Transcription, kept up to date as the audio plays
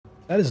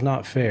That is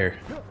not fair.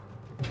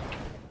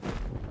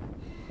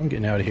 I'm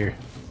getting out of here.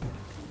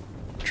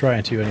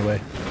 Trying to,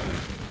 anyway.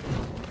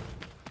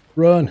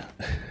 Run!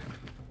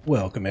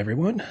 Welcome,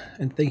 everyone,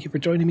 and thank you for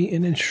joining me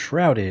in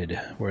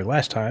Enshrouded, where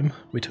last time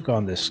we took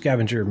on this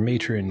scavenger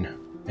matron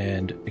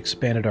and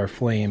expanded our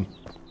flame.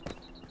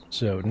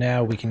 So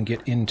now we can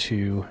get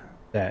into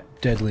that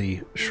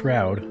deadly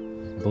shroud,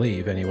 I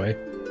believe, anyway.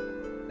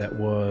 That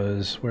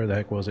was... where the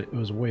heck was it? It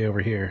was way over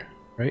here,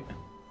 right?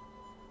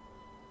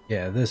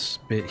 Yeah, this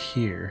bit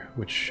here,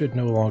 which should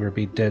no longer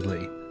be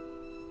deadly.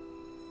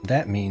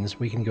 That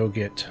means we can go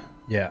get,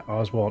 yeah,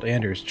 Oswald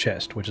Anders'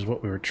 chest, which is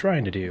what we were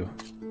trying to do.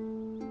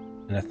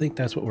 And I think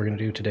that's what we're going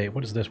to do today.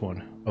 What is this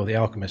one? Oh, the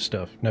alchemist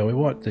stuff. No, we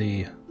want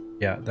the,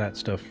 yeah, that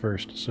stuff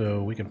first.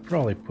 So we can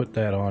probably put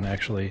that on,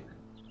 actually.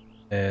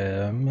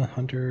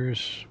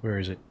 Hunters, where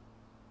is it?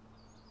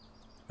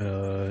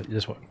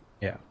 This one.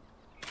 Yeah.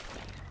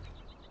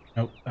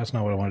 Nope, that's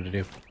not what I wanted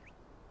to do.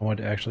 I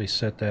wanted to actually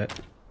set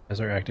that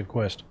as our active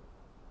quest.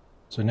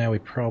 So now we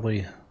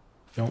probably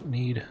don't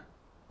need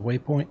a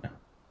waypoint.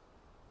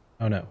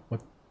 Oh no,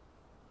 what?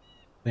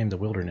 Name the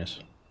wilderness.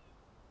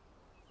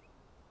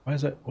 Why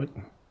is that, what?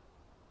 Why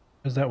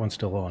is that one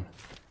still on?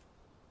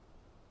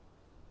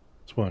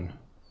 This one.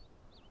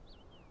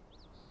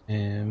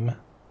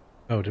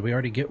 Oh, did we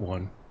already get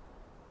one?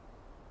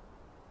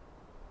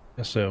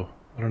 Guess so.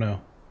 I don't know.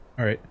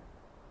 Alright.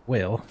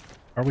 Well,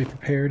 are we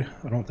prepared?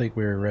 I don't think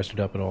we're rested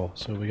up at all,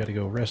 so we gotta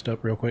go rest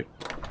up real quick.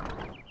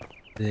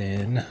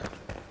 Then,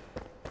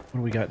 what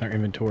do we got in our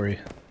inventory?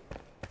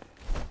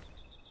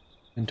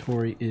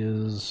 Inventory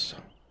is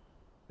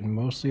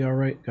mostly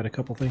alright. Got a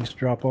couple things to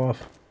drop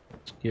off.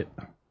 Let's get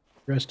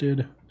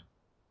rested.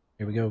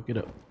 Here we go, get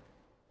up.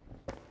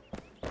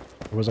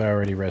 Or was I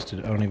already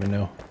rested? I don't even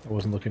know. I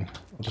wasn't looking.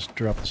 I'll just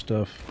drop the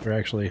stuff. Or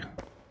actually,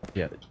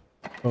 yeah,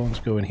 bones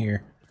go in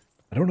here.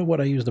 I don't know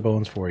what I use the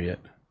bones for yet.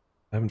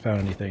 I haven't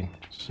found anything.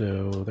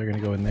 So they're gonna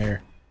go in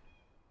there.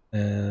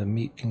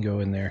 Meat can go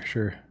in there,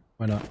 sure.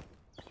 Why not?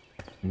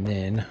 And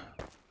then,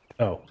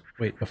 oh,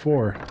 wait,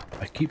 before,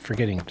 I keep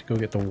forgetting to go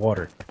get the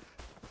water.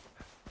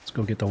 Let's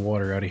go get the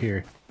water out of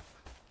here.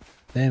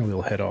 Then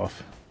we'll head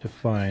off to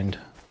find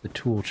the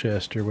tool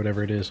chest or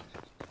whatever it is.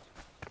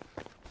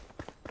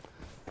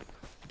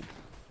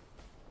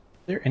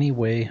 Is there any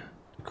way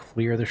to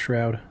clear the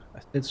shroud?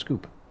 I said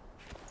scoop.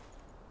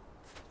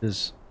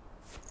 Is,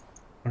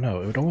 I don't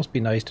know, it would almost be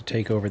nice to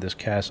take over this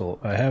castle.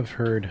 I have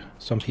heard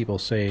some people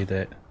say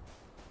that,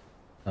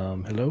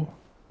 hello?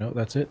 No,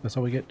 that's it? That's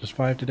all we get? Just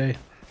 5 today?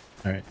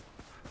 Alright.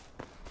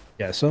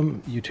 Yeah,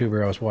 some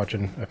YouTuber I was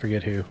watching, I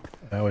forget who,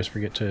 I always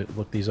forget to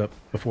look these up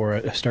before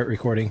I start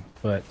recording,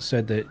 but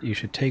said that you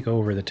should take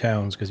over the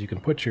towns because you can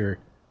put your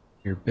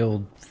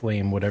build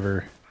flame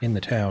whatever in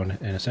the town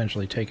and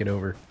essentially take it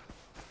over.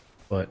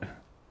 But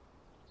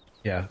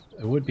yeah,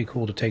 it would be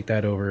cool to take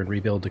that over and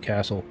rebuild the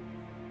castle.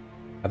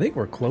 I think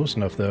we're close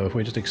enough though if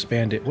we just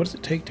expand it. What does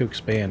it take to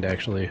expand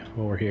actually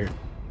while we're here?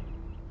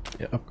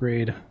 Yeah,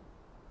 upgrade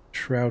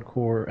Shroud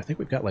core. I think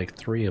we've got like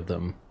 3 of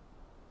them.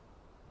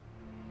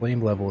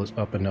 Flame level is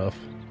up enough.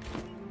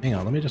 Hang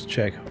on, let me just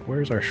check.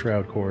 Where's our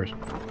Shroud cores?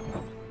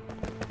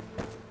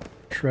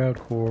 Shroud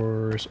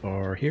cores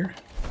are here?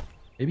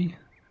 Maybe?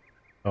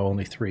 Oh,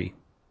 only 3.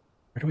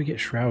 Where do we get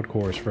Shroud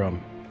cores from?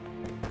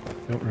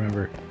 Don't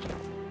remember.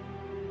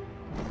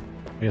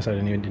 I guess I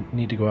didn't even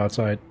need to go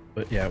outside.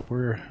 But yeah,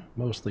 we're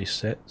mostly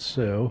set,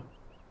 so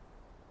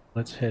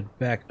let's head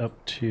back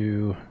up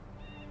to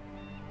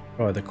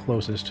probably the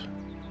closest.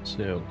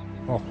 So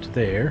off to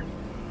there.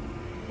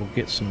 We'll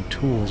get some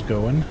tools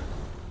going.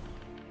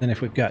 Then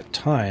if we've got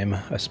time,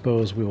 I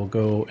suppose we will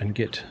go and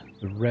get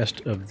the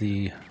rest of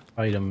the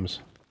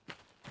items.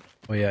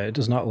 Oh yeah, it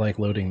does not like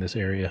loading this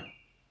area.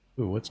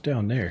 Ooh, what's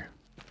down there?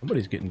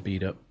 Somebody's getting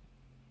beat up.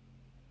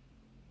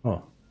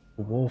 Oh,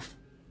 a wolf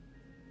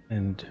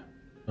and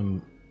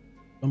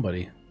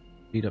somebody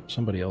beat up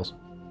somebody else.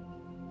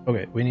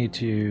 Okay, we need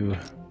to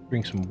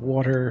drink some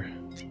water.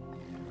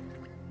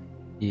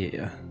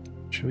 Yeah.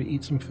 Should we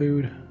eat some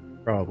food?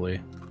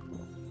 Probably.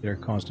 Get our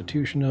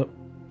constitution up.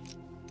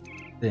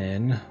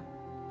 Then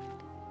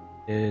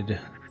head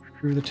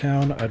through the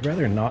town. I'd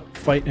rather not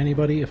fight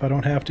anybody if I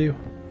don't have to.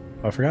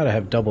 Oh, I forgot I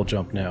have double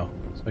jump now,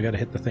 so I gotta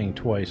hit the thing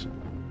twice.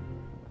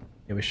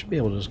 Yeah, we should be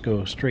able to just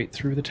go straight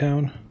through the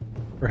town,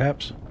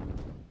 perhaps.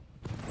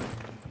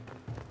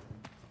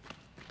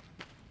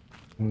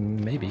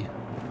 Maybe.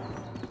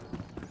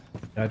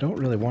 I don't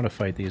really want to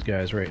fight these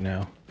guys right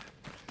now.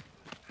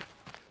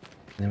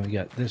 And then we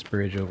got this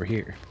bridge over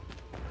here.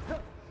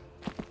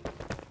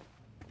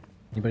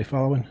 Anybody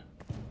following?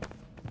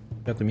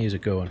 Got the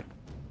music going.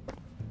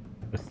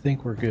 I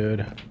think we're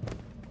good.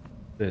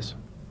 This.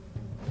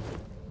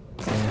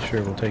 Yeah,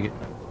 sure, we'll take it.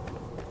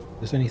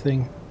 Is this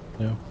anything?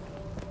 No.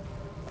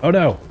 Oh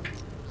no!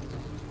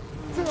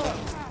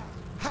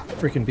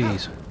 Freaking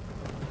bees.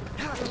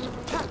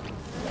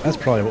 That's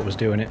probably what was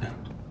doing it.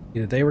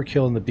 Either they were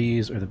killing the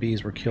bees or the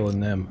bees were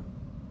killing them.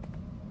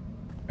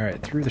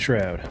 Alright, through the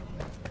shroud.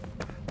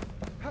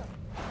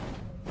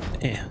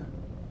 Eh.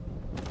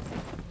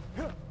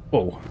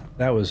 Whoa.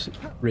 that was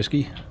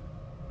risky.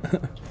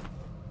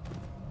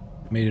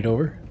 Made it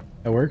over.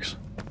 That works.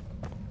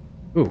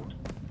 Ooh.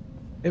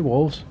 Hey,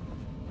 wolves.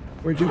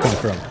 Where'd you come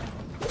from?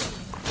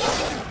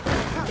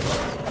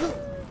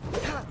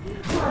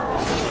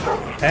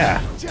 Ah.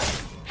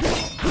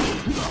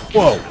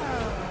 Whoa.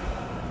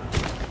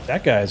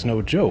 That guy's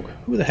no joke.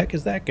 Who the heck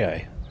is that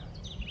guy?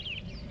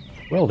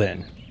 Well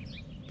then.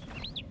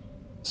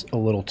 It's a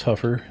little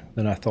tougher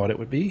than I thought it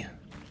would be.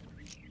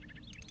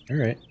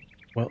 Alright.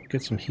 Well,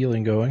 get some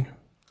healing going.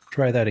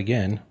 Try that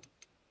again.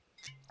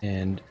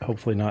 And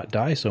hopefully not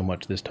die so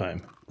much this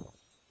time. I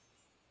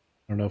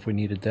don't know if we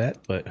needed that,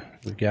 but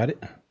we've got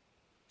it.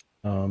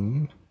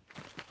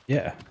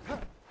 Yeah.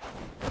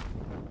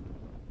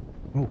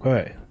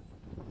 Okay.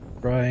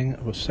 Trying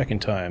a second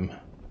time.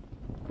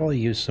 Probably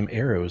use some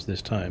arrows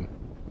this time.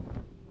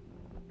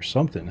 Or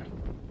something.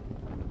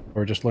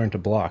 Or just learn to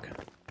block.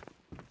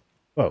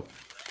 Whoa.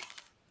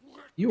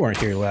 You weren't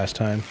here last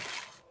time.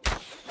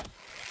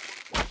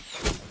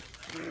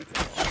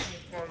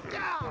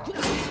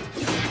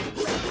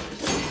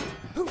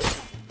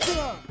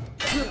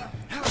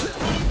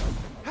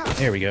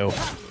 There we go.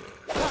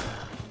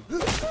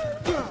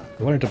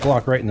 Learn to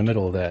block right in the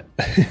middle of that.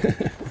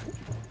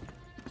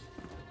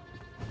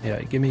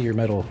 Yeah, give me your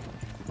metal.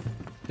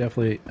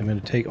 Definitely, I'm going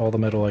to take all the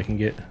metal I can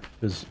get,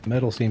 because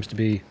metal seems to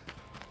be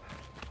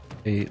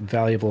a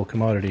valuable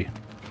commodity.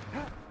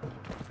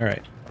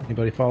 Alright,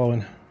 anybody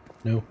following?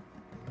 No?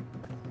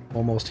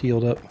 Almost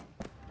healed up.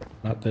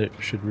 Not that it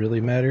should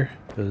really matter,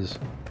 because,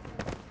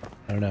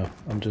 I don't know,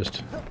 I'm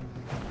just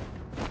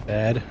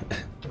bad.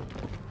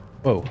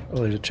 Whoa,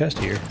 oh, there's a chest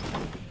here.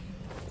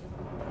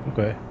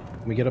 Okay,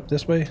 can we get up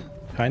this way?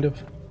 Kind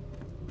of?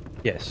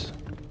 Yes.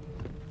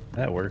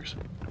 That works.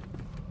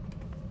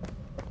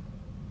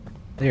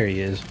 There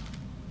he is.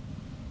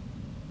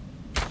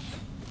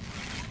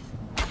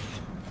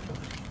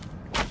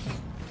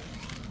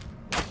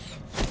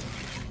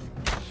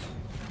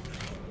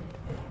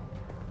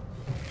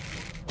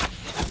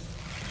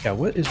 Yeah,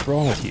 what is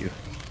wrong with you?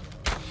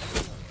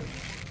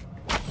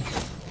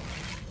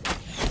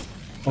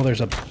 Oh,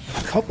 there's a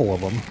couple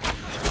of them.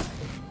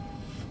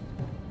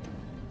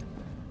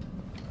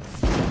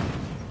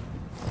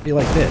 Be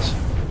like this.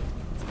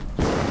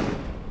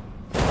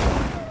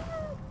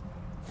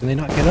 Can they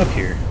not get up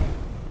here?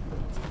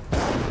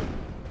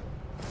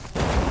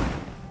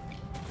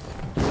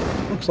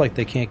 Looks like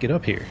they can't get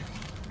up here.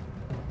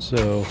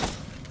 So,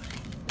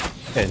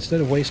 yeah,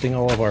 instead of wasting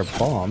all of our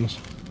bombs,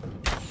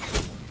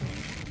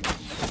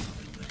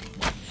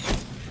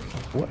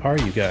 what are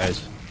you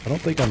guys? I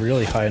don't think I'm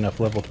really high enough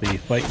level to be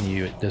fighting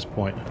you at this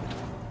point,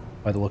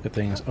 by the look of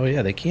things. Oh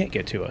yeah, they can't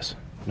get to us.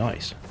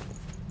 Nice.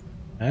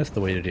 That's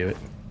the way to do it.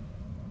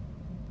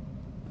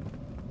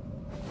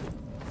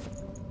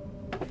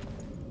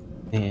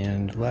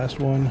 And last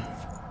one.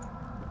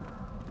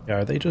 Yeah,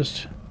 are they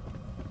just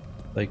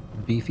like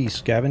beefy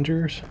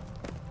scavengers?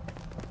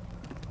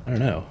 I don't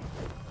know.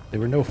 They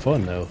were no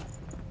fun though.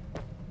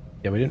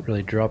 Yeah, we didn't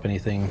really drop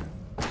anything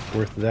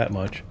worth that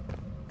much.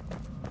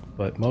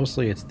 But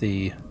mostly it's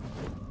the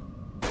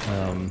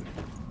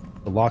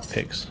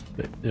lockpicks.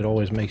 It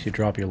always makes you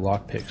drop your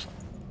lockpicks.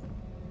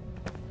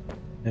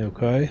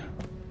 Okay.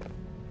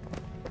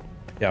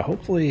 Yeah,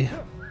 hopefully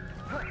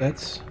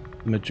that's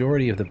the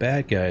majority of the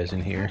bad guys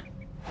in here.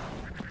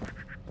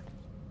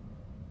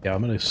 Yeah,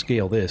 I'm going to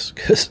scale this,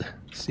 because it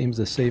seems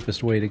the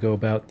safest way to go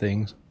about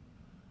things.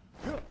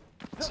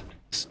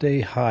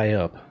 Stay high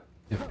up,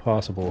 if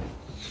possible.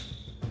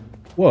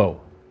 Whoa!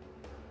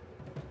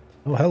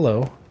 Oh,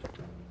 hello.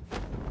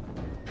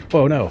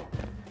 Whoa, no.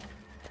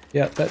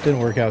 Yeah, that didn't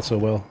work out so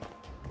well.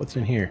 What's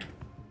in here?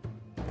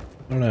 I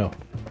don't know.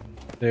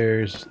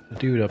 There's a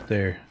dude up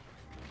there.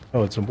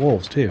 Oh, and some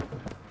wolves, too.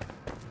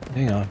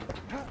 Hang on.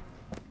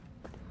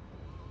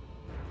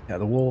 Yeah,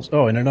 the wolves.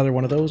 Oh, and another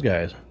one of those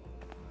guys.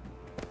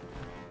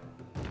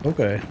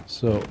 Okay,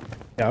 so,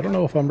 yeah, I don't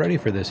know if I'm ready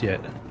for this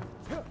yet.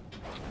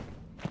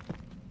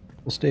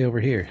 We'll stay over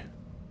here.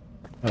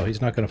 Oh,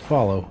 he's not going to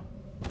follow.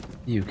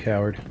 You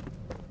coward.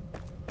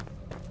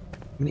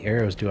 How many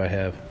arrows do I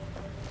have?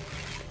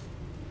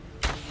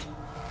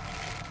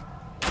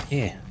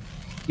 Yeah,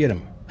 get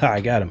him. Ha, I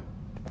got him.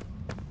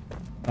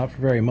 Not for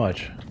very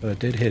much, but I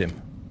did hit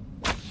him.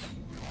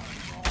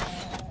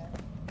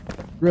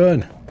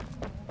 Run!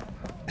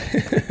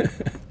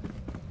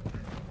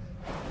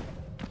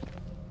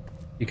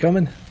 You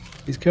coming?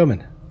 He's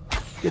coming.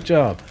 Good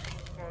job.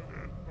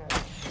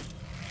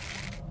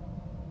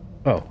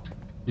 Oh,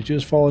 did you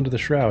just fall into the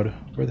shroud?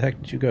 Where the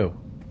heck did you go?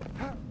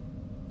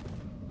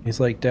 He's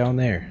like down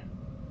there.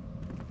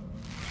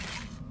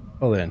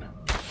 Well then.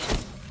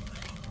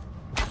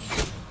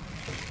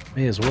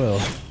 May as well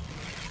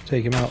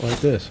take him out like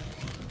this.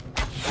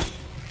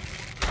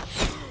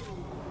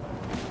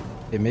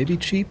 It may be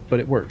cheap,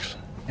 but it works.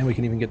 And we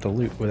can even get the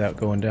loot without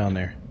going down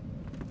there.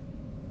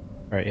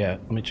 Alright, yeah,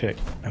 let me check.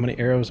 How many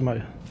arrows am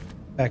I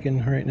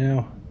packing right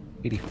now?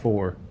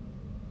 84.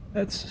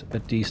 That's a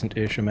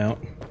decent-ish amount.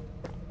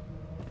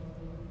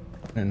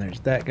 And there's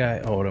that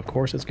guy. Oh, and of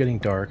course it's getting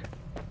dark.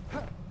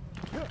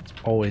 Let's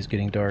always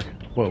getting dark.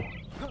 Whoa.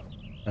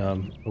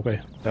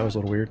 Okay, that was a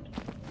little weird.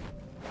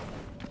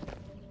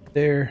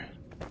 There.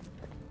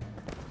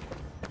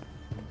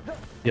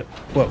 Yep.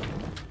 Whoa.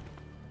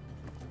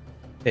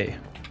 Hey.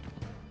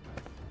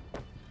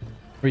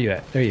 Where you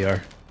at? There you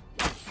are.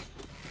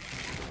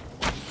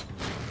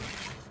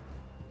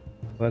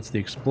 Well, that's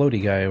the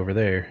explodey guy over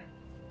there.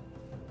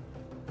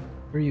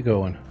 Where are you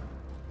going?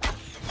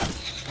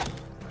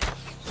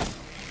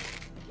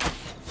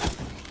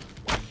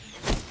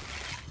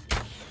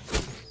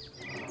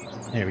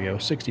 There we go,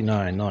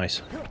 69,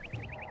 nice.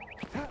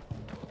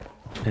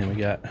 And we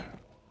got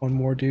one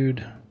more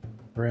dude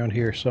around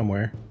here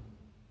somewhere.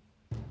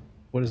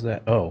 What is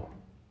that? Oh,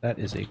 that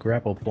is a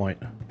grapple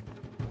point.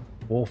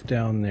 Wolf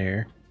down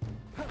there.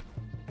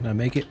 Can I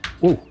make it?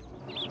 Whoa!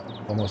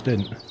 Almost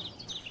didn't.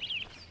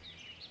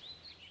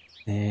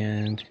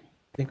 And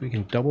I think we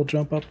can double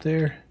jump up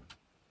there?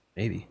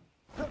 Maybe.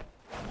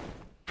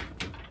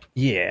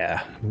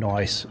 Yeah,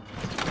 nice.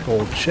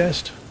 Gold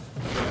chest.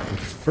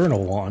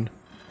 Infernal wand.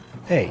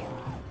 Hey,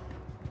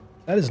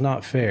 that is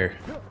not fair.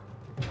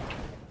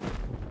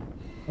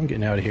 I'm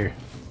getting out of here.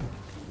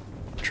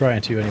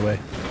 Trying to anyway.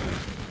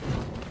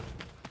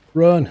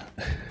 Run!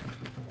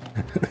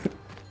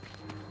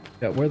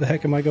 Yeah, where the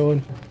heck am I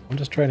going? I'm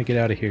just trying to get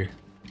out of here.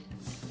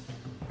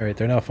 Alright,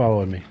 they're not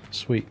following me.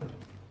 Sweet.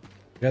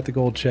 Got the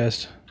gold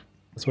chest.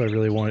 That's what I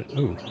really wanted.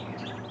 Ooh,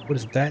 what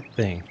is that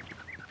thing?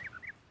 I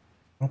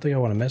don't think I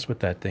want to mess with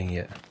that thing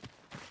yet.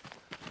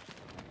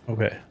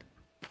 Okay.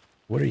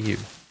 What are you?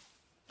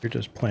 You're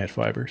just plant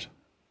fibers.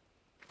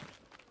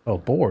 Oh,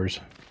 boars.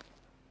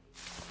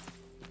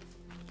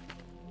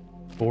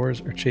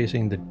 Boars are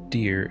chasing the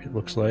deer, it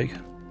looks like.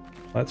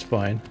 That's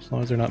fine, as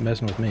long as they're not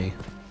messing with me.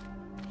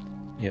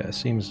 Yeah, it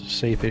seems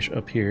safe-ish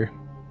up here.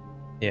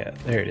 Yeah,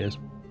 there it is.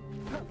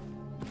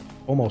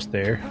 Almost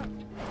there.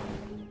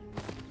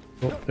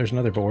 Oh, there's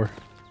another boar.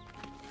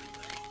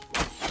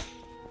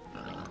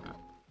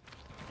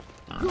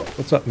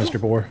 What's up, Mr.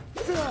 Boar?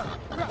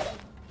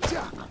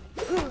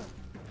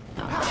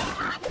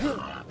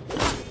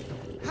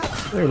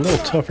 They're a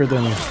little tougher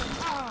than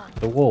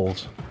the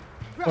wolves.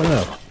 Oh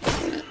no.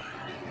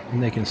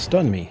 And they can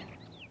stun me.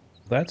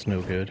 That's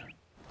no good.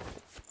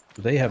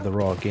 They have the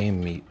raw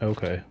game meat.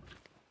 Okay.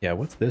 Yeah,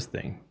 what's this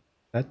thing?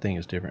 That thing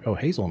is different. Oh,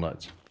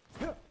 hazelnuts.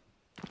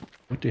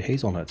 What do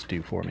hazelnuts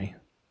do for me?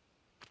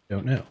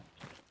 Don't know.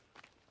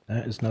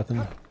 That is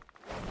nothing.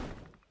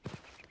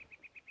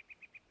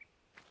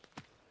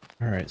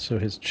 Alright, so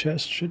his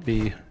chest should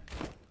be...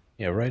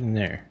 yeah, right in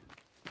there.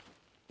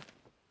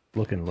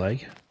 Looking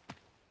like.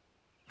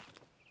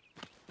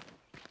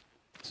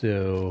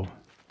 So...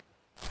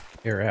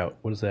 air out.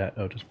 What is that?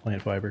 Oh, just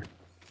plant fiber.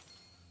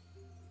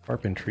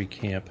 Carpentry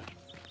camp.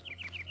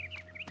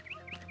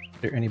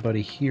 Is there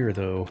anybody here,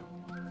 though?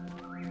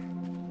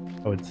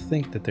 I would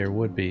think that there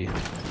would be.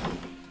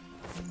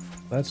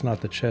 That's not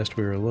the chest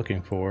we were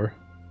looking for.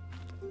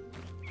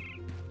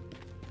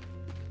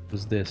 What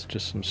is this?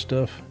 Just some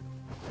stuff?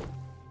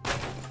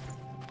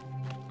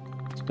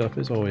 Stuff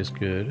is always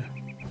good.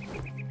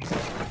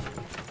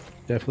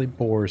 Definitely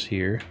boars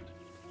here.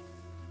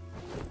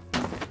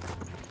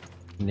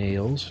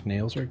 Nails.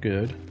 Nails are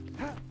good.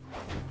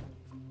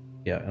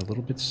 Yeah, a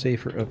little bit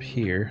safer up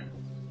here.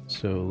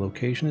 So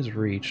location is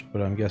reached,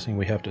 but I'm guessing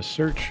we have to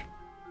search.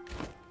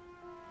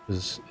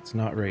 Because it's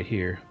not right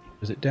here.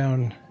 Is it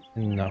down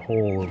in the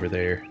hole over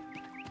there?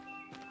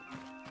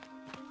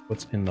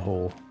 What's in the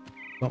hole?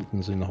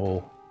 Something's in the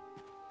hole.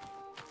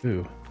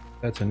 Ooh,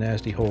 that's a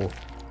nasty hole.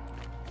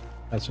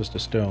 That's just a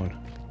stone.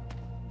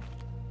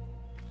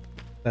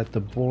 Is that the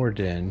boar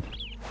den?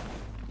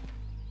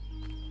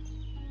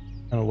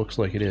 Kinda looks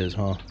like it is,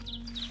 huh?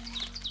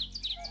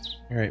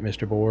 Alright,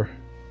 Mr. Boar.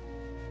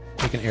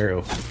 Take an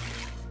arrow.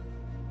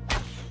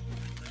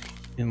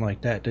 Didn't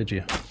like that, did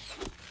you?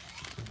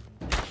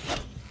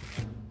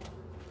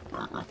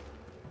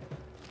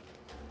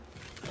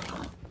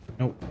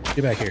 Nope.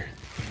 Get back here.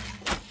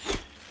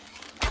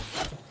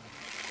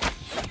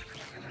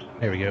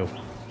 There we go.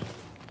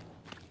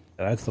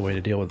 That's the way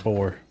to deal with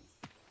boar.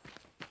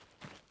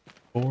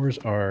 Boars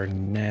are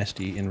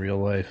nasty in real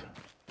life.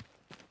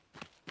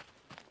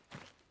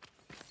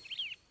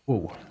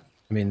 Whoa.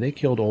 I mean, they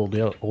killed Old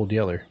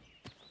Yeller.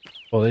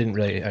 Well, they didn't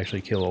really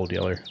actually kill Old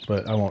Yeller,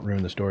 but I won't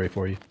ruin the story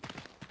for you.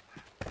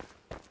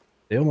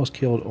 They almost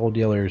killed Old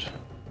Yeller's,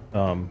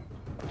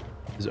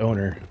 his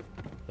owner,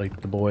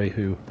 like the boy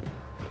who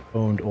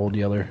owned Old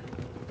Yeller.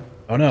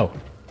 Oh no!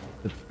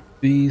 The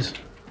bees.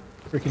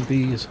 Freaking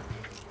bees.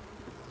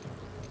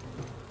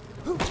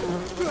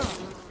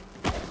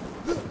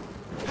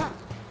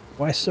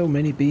 Why so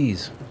many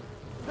bees?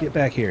 Get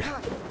back here.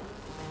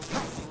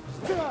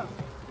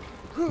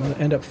 I'm gonna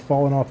end up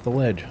falling off the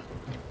ledge.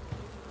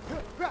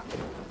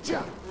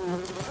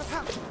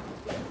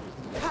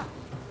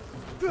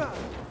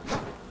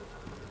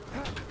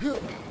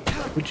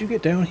 Would you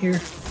get down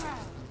here?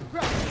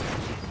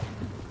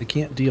 I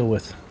can't deal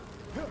with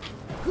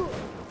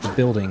the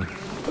building.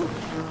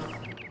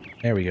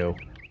 There we go.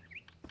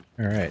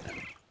 Alright.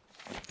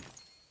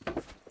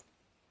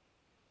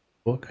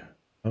 Book.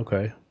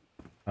 Okay.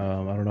 I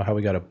don't know how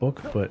we got a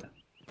book, but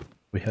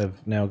we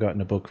have now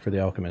gotten a book for the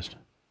alchemist.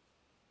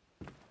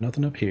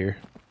 Nothing up here.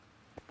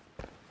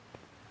 I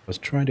was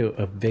trying to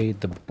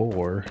evade the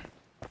boar,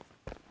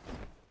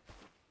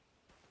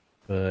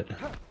 but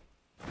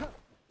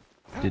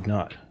did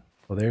not.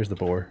 Well, there's the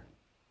boar.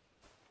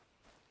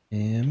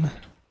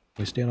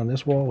 We stand on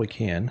this wall, we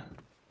can.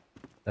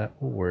 That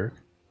will work.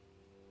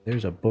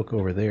 There's a book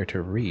over there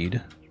to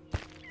read.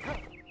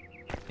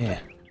 Yeah.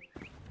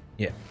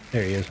 Yeah,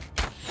 there he is.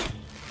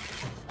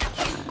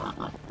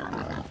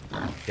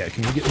 Yeah,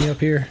 can you get me up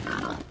here?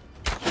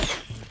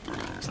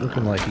 It's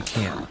looking like he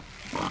can't.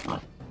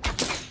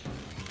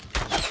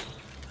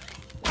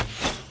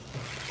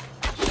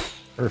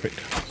 Perfect.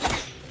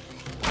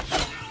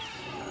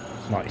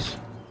 Nice.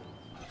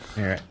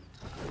 Alright.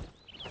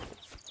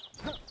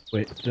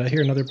 Wait, did I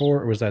hear another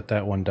boar, or was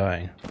that one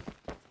dying?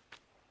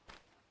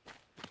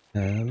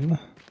 I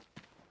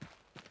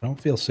don't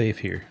feel safe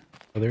here.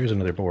 Oh, there is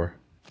another boar.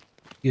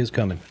 He is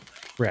coming.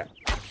 Crap.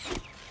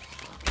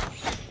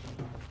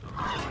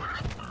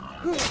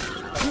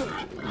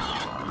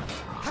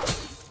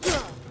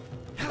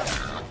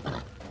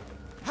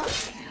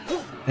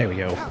 There we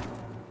go.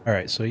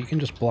 Alright, so you can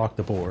just block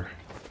the boar.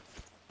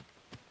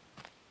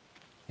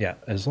 Yeah,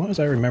 as long as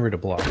I remember to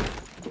block.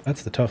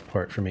 That's the tough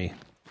part for me.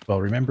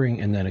 Well,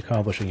 remembering and then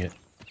accomplishing it.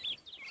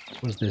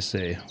 What does this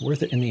say?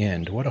 Worth it in the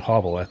end. What a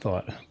hovel, I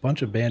thought.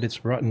 Bunch of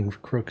bandits, rotten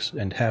crooks,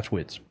 and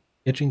half-wits.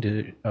 Itching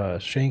to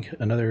shank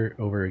another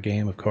over a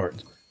game of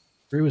cards.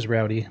 Crew was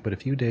rowdy, but a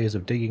few days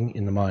of digging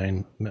in the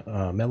mine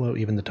mellow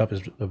even the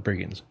toughest of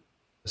brigands.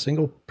 A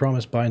single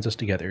promise binds us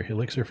together.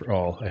 Elixir for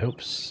all. I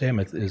hope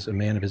Samuth is a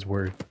man of his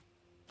word.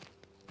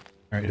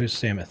 Alright, who's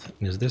Samuth?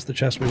 And is this the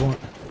chest we want?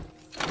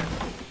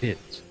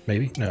 It's.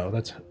 Maybe? No,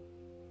 that's...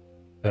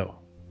 Oh.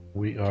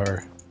 We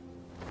are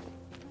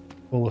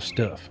full of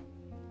stuff.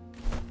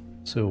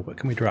 So, what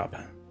can we drop?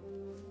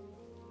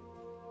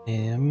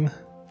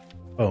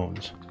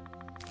 Bones.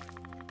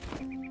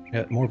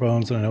 Got more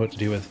bones than I know what to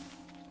do with.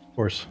 Of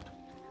course,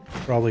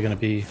 probably going to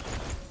be...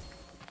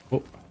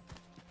 Oh.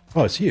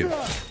 Oh, it's you.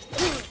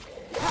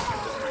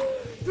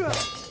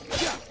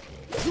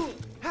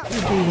 Where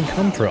did you even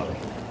come from?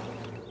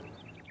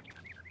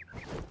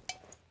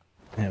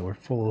 Yeah, we're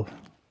full of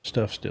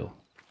stuff still.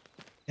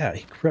 Yeah,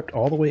 he crept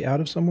all the way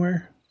out of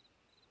somewhere?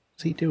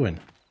 What's he doing?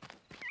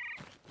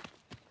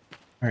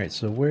 Alright,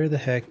 so where the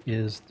heck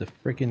is the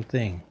frickin'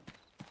 thing?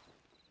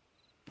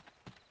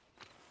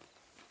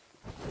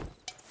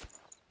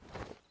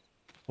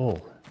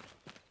 Oh,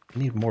 I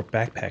need more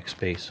backpack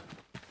space.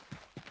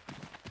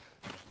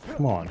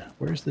 Come on,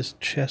 where's this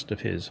chest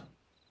of his?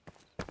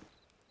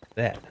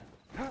 That.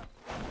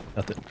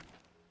 Nothing.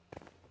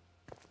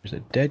 There's a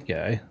dead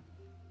guy.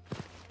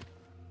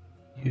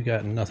 You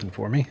got nothing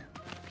for me.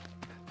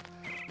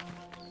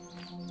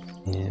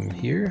 In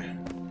here.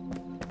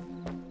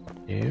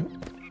 Yep.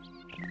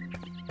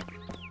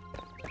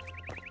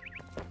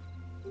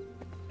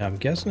 I'm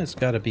guessing it's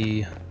got to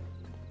be...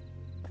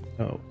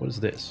 Oh, what is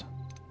this?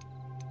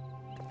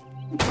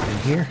 In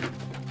here?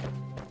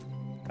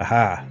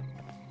 Aha!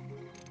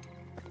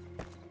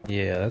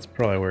 Yeah, that's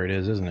probably where it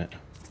is, isn't it?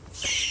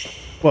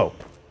 Whoa!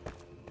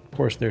 Of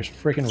course, there's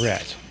frickin'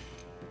 rats.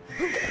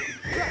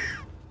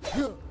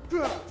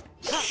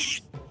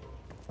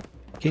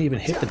 Can't even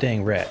hit the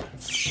dang rat.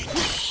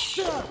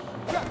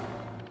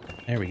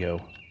 There we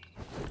go.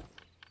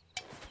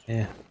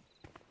 Yeah.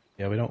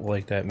 Yeah, we don't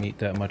like that meat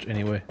that much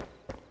anyway.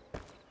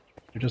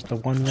 You're just the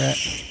one rat?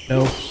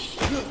 No.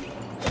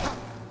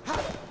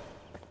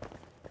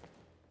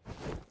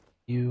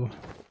 You.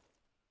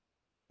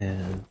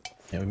 And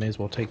yeah, we may as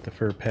well take the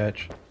fur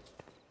patch.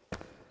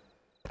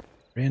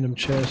 Random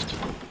chest.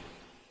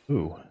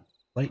 Ooh,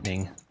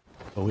 lightning.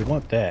 Well, we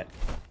want that.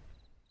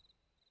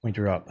 We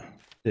drop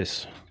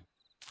this.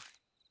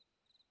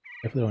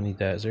 Definitely don't need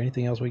that. Is there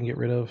anything else we can get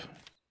rid of?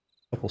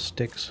 A couple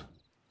sticks,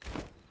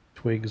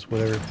 twigs,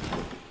 whatever.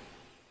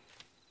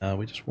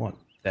 We just want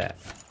that.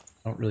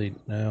 I don't really...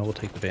 No, we'll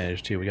take the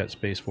bandage too. We got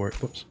space for it.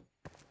 Whoops.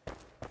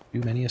 Too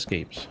many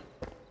escapes.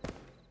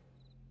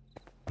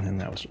 And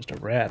that was just a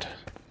rat.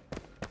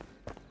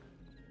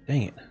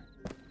 Dang it.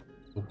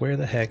 Where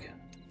the heck?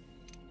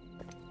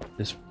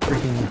 This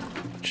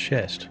freaking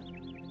chest.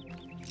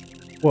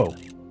 Whoa.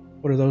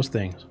 What are those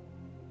things?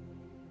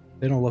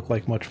 They don't look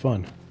like much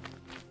fun.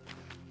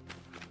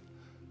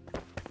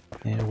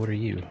 And what are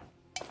you?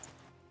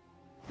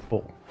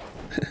 Oh.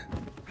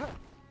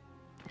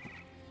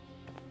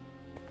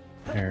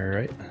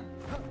 Alright.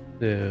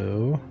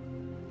 So...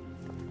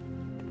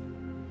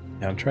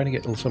 yeah, I'm trying to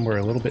get somewhere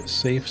a little bit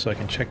safe so I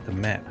can check the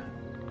map.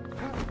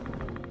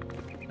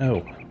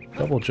 No.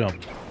 Double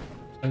jump.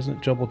 Why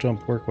doesn't double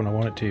jump work when I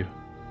want it to?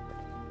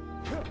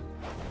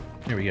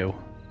 There we go.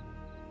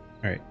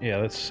 Alright,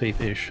 yeah, that's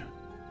safe-ish.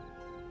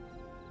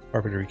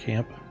 Carpentry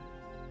camp.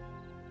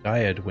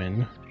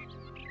 Diadwin.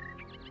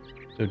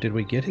 So did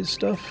we get his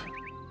stuff?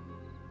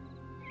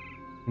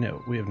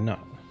 No, we have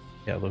not.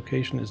 Yeah,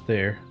 location is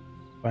there.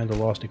 Find the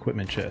lost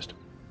equipment chest.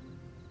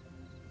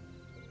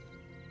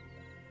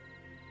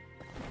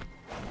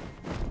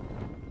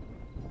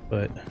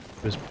 but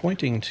it was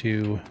pointing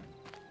to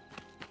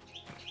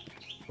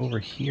over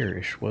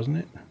here-ish, wasn't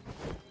it?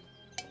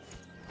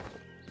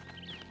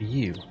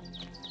 You.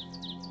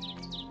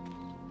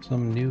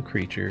 Some new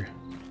creature.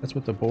 That's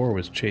what the boar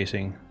was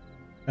chasing.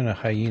 Kind of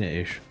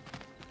hyena-ish.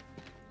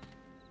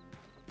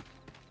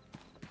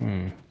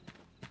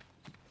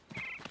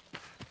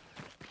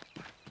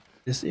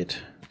 Is it?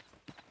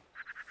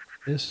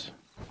 This?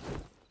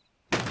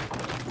 I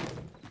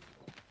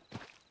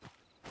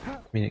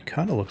mean, it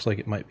kind of looks like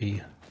it might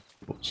be...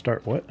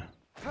 Start what?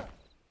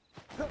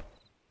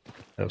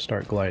 Oh,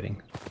 start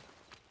gliding.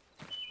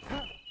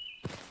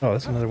 Oh,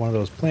 that's another one of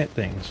those plant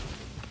things.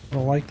 I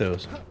don't like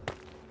those.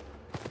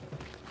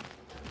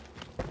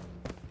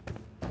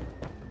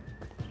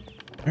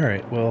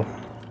 Alright, well,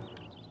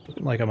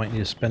 looking like I might need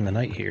to spend the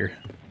night here.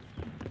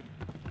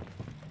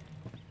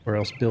 Or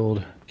else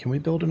build... Can we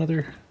build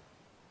another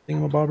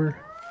thingamabobber?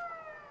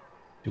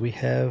 Do we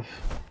have...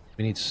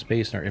 We need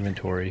space in our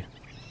inventory.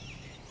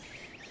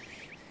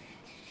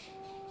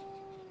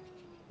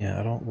 Yeah,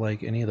 I don't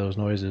like any of those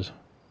noises.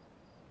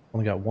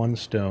 Only got one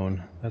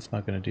stone. That's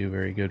not going to do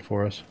very good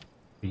for us.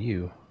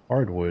 You.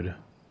 Hardwood.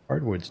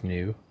 Hardwood's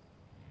new.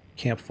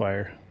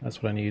 Campfire.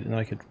 That's what I need. And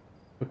I could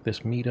cook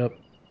this meat up.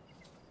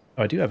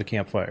 Oh, I do have a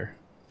campfire.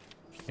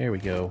 There we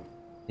go.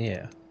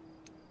 Yeah.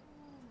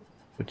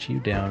 Put you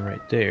down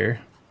right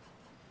there.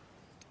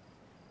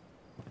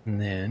 And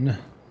then...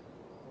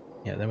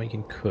 Yeah, then we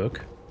can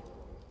cook.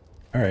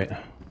 Alright.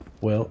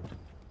 Well,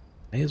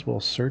 may as well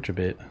search a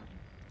bit.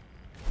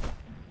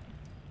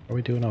 What are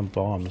we doing on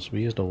bombs?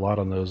 We used a lot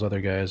on those other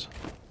guys.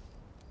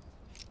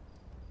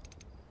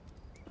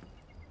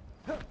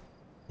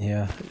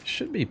 Yeah, it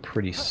should be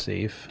pretty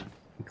safe.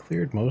 We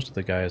cleared most of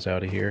the guys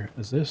out of here.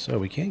 Is this? Oh,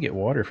 we can't get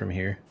water from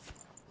here.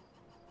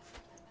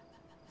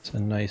 It's a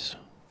nice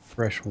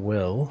fresh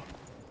well.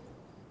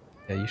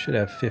 Yeah, you should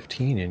have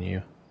 15 in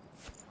you.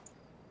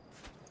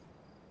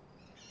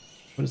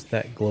 What is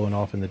that glowing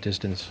off in the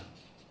distance?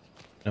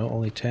 No,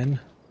 only 10?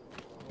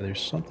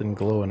 There's something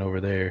glowing over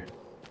there.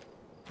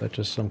 Is that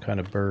just some kind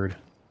of bird?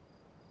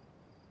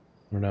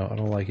 I don't know, I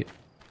don't like it.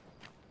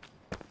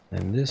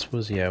 And this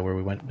was, yeah, where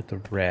we went with the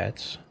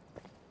rats.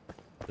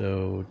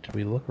 So, did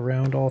we look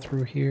around all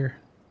through here?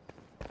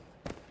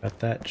 Got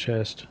that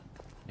chest.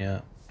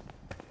 Yeah.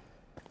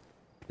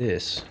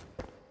 This.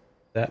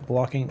 That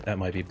blocking? That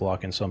might be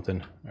blocking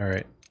something.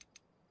 Alright.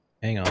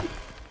 Hang on.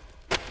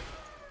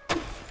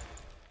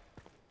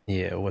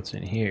 Yeah, what's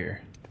in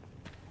here?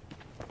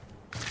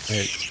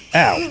 There.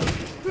 Ow!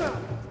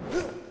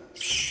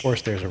 Of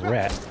course there's a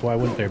rat. Why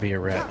wouldn't there be a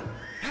rat?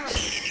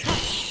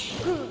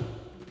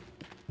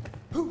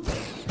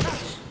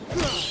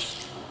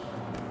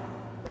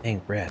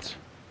 Dang rats.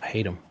 I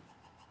hate them.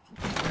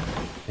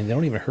 And they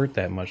don't even hurt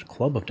that much.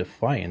 Club of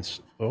Defiance.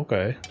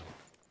 Okay.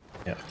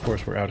 Yeah, of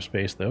course we're out of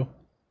space though.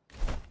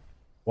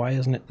 Why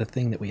isn't it the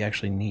thing that we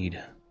actually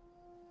need?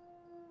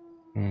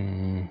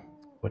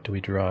 What do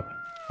we drop?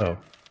 Oh.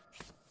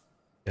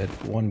 Had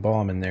one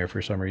bomb in there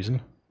for some reason.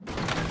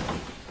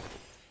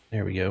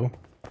 There we go.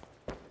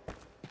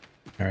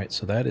 Alright,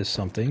 so that is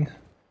something.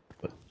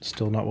 But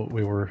still not what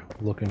we were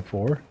looking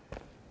for.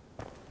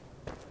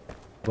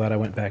 Glad I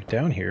went back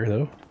down here,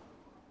 though.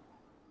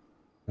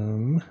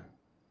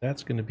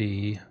 That's gonna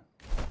be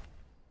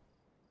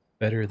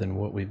better than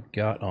what we've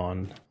got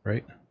on,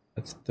 right?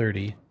 That's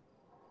 30.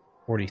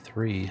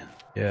 43.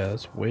 Yeah,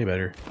 that's way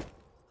better.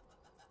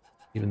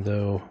 Even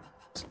though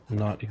it's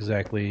not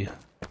exactly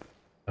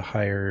a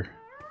higher,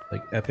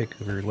 like, epic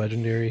or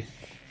legendary.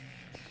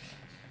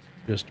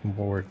 Just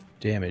more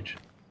damage.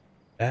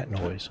 That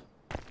noise.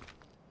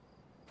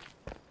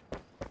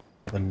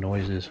 The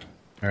noises.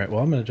 Alright, well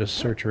I'm gonna just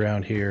search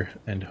around here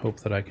and hope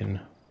that I can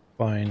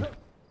find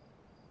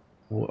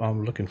what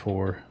I'm looking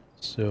for.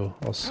 So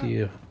I'll see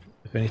if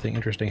anything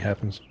interesting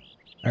happens.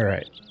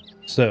 Alright,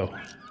 so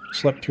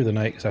slept through the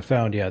night because I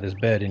found, yeah, this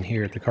bed in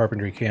here at the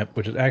carpentry camp,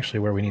 which is actually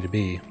where we need to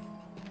be.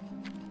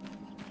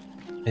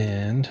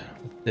 And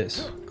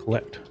this.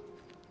 Collect.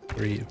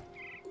 For you.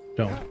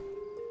 Don't.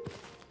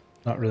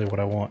 Not really what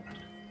I want.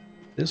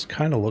 This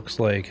kind of looks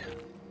like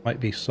might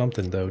be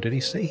something though. Did he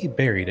say he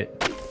buried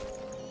it?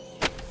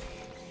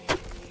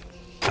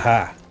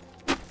 Aha!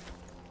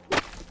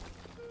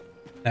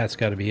 That's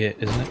gotta be it,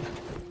 isn't it?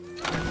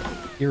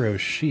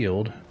 Hero's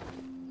shield.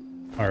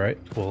 Alright,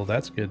 well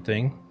that's a good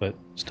thing, but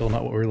still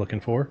not what we're looking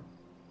for.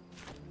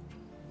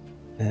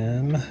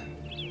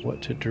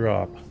 What to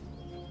drop?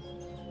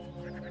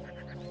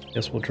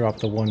 Guess we'll drop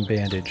the one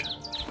bandage.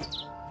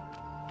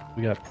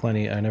 We got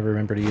plenty, I never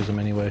remember to use them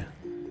anyway.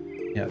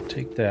 Yeah,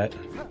 take that.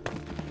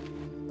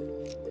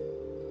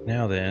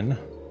 Now then,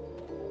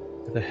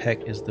 where the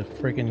heck is the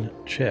friggin'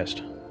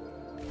 chest?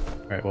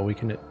 Alright, well we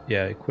can,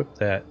 yeah, equip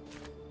that.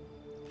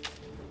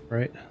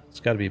 Right? It's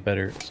gotta be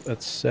better.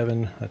 That's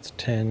 7, that's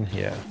 10,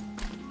 yeah.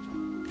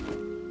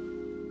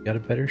 Got a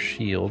better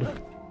shield.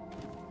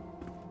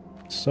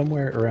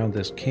 Somewhere around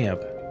this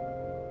camp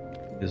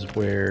is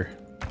where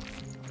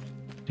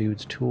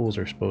dude's tools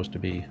are supposed to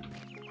be.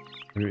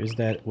 Or is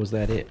that, was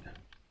that it?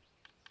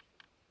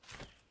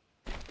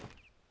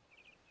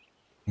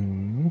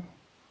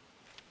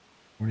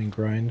 Mining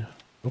grind.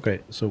 Okay,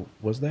 so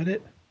was that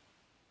it?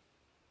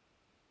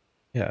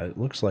 Yeah, it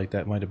looks like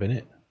that might have been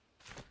it.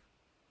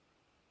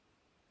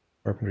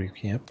 Carpentry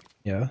camp,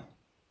 yeah.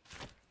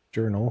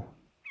 Journal.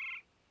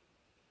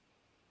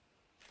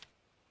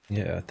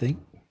 Yeah, I think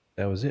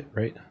that was it,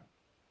 right?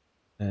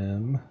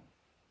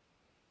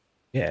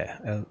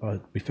 Yeah,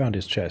 we found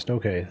his chest.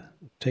 Okay.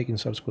 Taken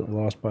subsequently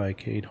lost by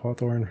Cade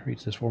Hawthorne.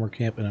 Reached this former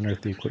camp and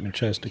unearthed the equipment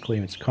chest to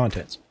claim its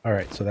contents.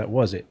 Alright, so that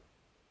was it.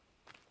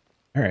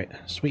 Alright,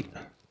 sweet.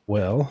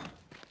 Well,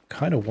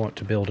 kind of want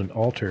to build an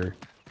altar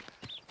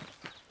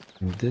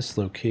in this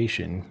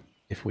location,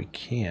 if we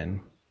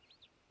can,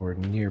 or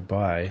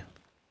nearby,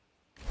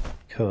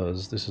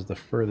 because this is the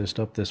furthest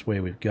up this way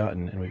we've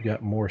gotten, and we've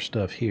got more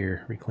stuff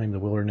here. Reclaim the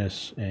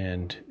wilderness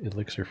and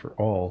elixir for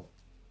all.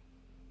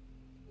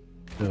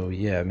 So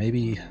yeah,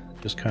 maybe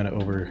just kind of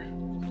over...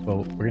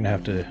 Well, we're going to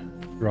have to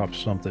drop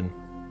something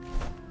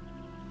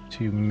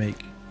to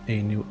make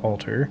a new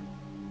altar.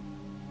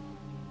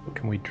 What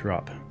can we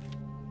drop?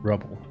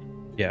 Rubble.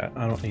 Yeah,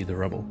 I don't need the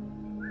rubble.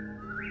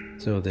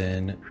 So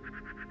then,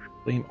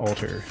 flame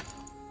altar.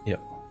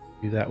 Yep,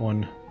 do that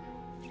one.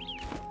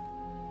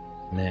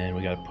 And then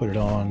we got to put it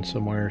on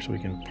somewhere so we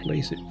can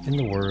place it in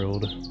the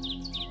world.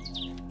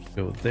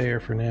 Go there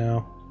for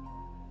now.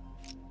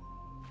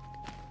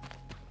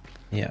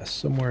 Yeah,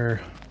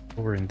 somewhere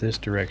over in this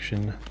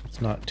direction.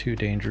 It's not too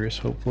dangerous,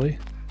 hopefully.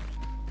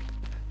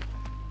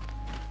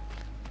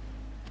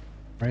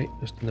 Right,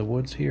 just in the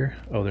woods here.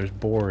 Oh, there's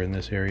boar in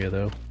this area,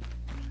 though.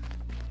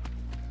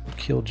 Who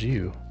killed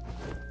you?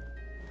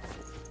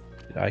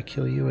 Did I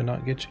kill you and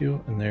not get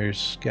you? And there's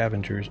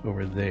scavengers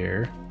over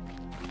there.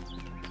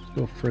 Let's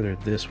go further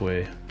this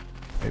way.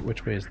 Wait,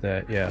 which way is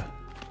that? Yeah.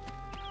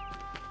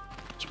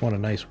 Just want a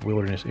nice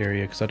wilderness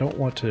area, because I don't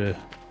want to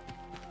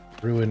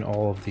ruin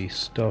all of the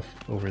stuff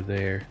over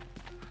there.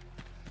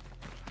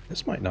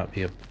 This might not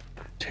be a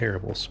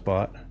terrible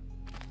spot.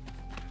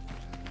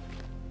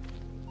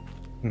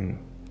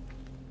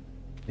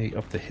 Hey,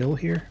 up the hill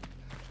here?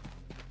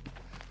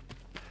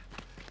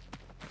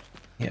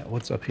 Yeah,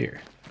 what's up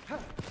here?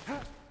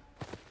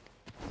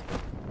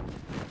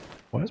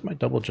 Why is my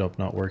double jump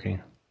not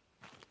working?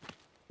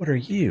 What are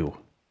you?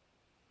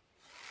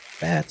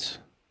 Bats?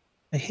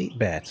 I hate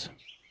bats.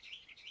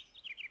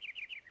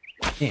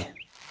 Yeah.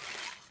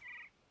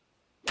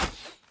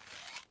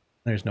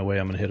 There's no way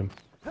I'm gonna hit him.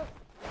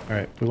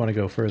 Alright, we want to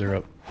go further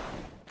up.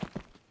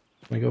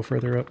 Can we go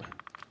further up?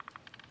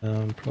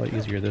 Probably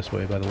easier this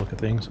way by the look of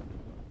things.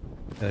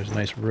 Yeah, there's a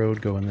nice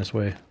road going this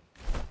way.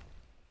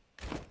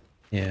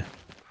 Yeah,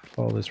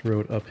 follow this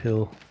road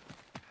uphill.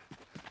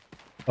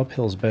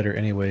 Uphill's better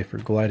anyway for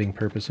gliding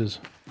purposes.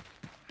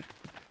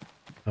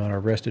 Our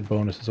rested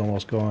bonus is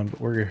almost gone, but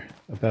we're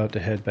about to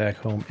head back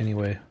home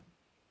anyway.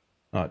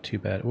 Not too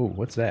bad. Ooh,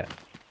 what's that?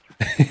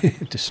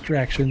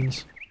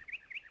 Distractions.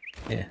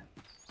 Yeah.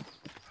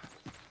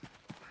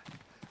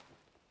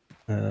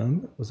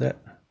 Was that?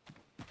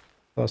 I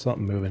saw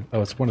something moving.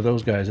 Oh, it's one of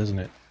those guys, isn't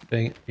it?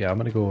 Dang it. Yeah, I'm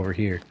gonna go over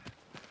here.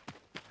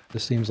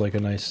 This seems like a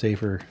nice,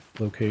 safer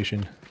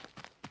location.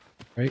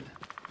 Right?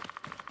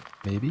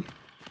 Maybe?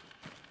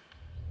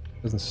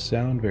 Doesn't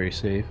sound very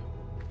safe.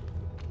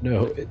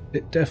 No,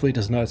 it definitely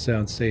does not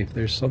sound safe.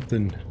 There's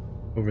something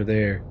over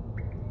there.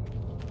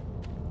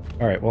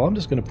 Alright, well I'm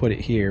just gonna put it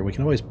here. We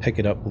can always pick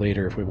it up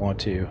later if we want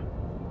to.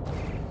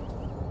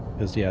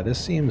 Because, yeah, this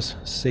seems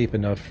safe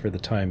enough for the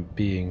time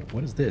being.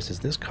 What is this? Is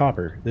this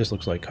copper? This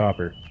looks like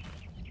copper.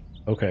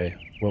 Okay,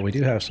 well, we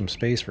do have some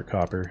space for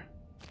copper.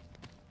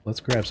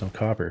 Let's grab some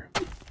copper.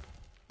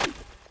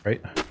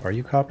 Right? Are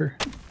you copper?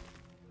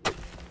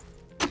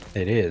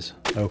 It is.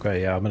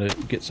 Okay, yeah, I'm gonna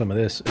get some of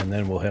this, and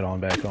then we'll head on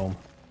back home.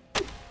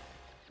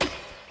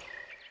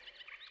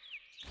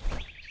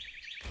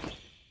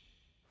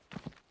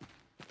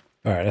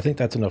 Alright, I think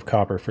that's enough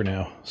copper for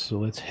now. So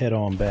let's head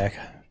on back.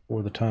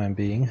 For the time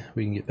being,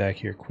 we can get back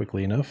here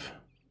quickly enough.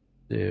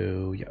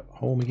 So, yeah,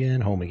 home again,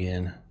 home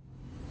again.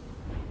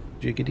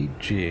 Jiggity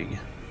jig.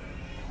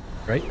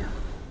 Right?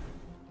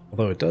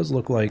 Although it does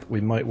look like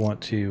we might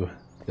want to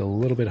get a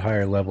little bit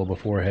higher level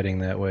before heading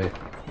that way.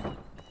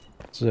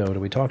 So, did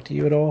we talk to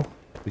you at all?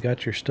 We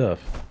got your stuff.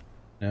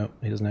 Nope,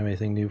 he doesn't have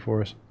anything new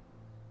for us.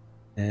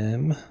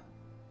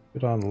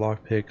 Put on the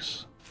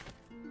lockpicks.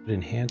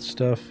 Enhanced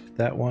stuff.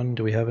 That one,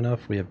 do we have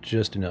enough? We have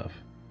just enough.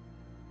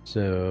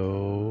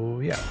 So,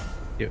 yeah.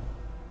 Of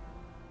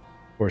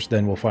course,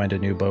 then we'll find a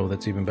new bow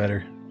that's even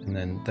better. And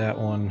then that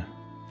one.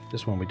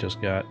 This one we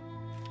just got.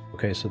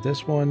 Okay, so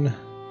this one...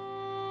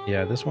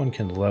 Yeah, this one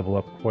can level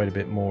up quite a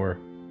bit more.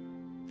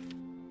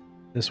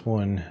 This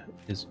one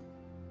is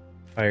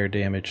higher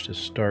damage to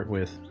start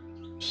with.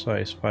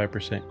 Precise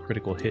 5%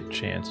 critical hit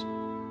chance.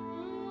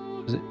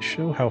 Does it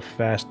show how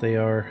fast they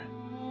are?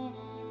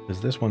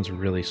 Because this one's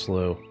really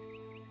slow.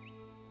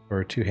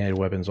 Or two-handed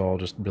weapons all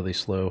just really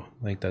slow.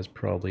 I think that's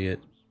probably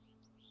it.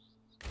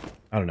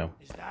 I don't know.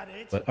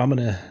 But I'm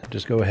gonna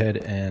just go ahead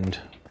and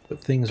put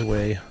things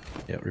away.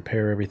 Yeah,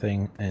 repair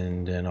everything,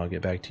 and then I'll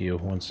get back to you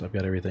once I've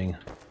got everything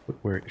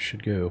where it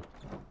should go.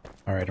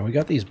 Alright, and we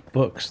got these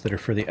books that are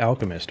for the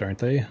Alchemist, aren't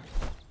they?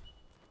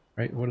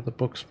 Right, what are the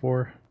books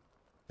for?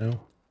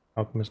 No?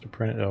 Alchemist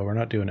Apprentice. Oh, we're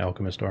not doing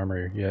Alchemist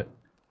Armor yet.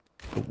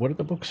 But what are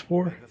the books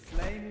for? May the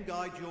flame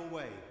guide your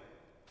way.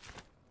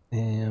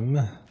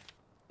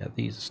 Yeah,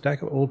 these. A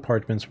stack of old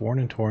parchments worn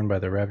and torn by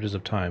the ravages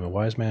of time. A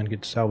wise man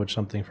could salvage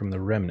something from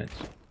the remnants.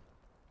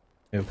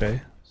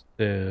 Okay,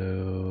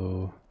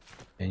 so...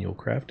 Manual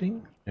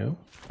crafting? No.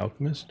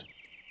 Alchemist?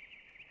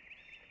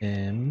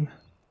 Don't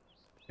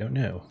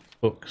know.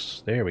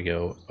 Books. There we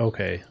go.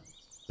 Okay.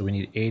 So we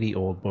need 80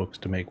 old books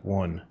to make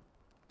one.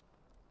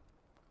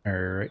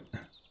 Alright.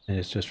 And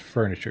it's just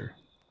furniture.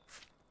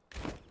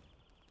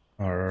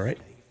 Alright.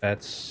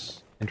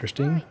 That's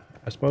interesting,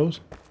 I suppose.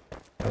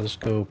 I'll just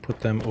go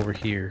put them over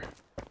here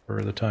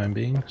for the time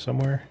being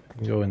somewhere. I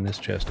can go in this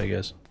chest, I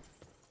guess.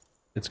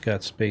 It's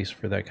got space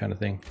for that kind of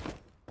thing.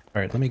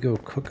 Alright, let me go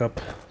cook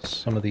up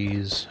some of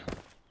these,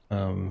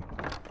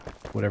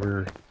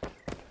 whatever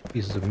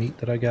pieces of meat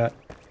that I got,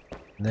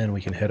 and then we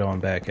can head on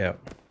back out.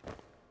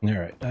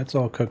 Alright, that's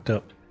all cooked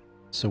up.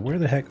 So where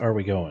the heck are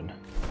we going?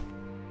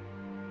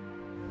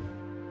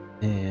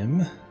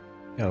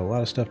 Got a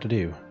lot of stuff to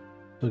do.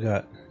 Still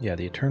got, yeah,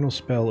 the Eternal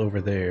Spell over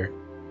there.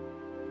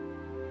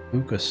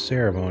 Book of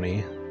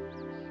Ceremony.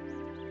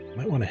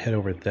 Might want to head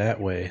over that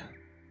way.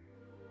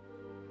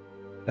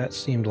 That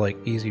seemed like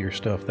easier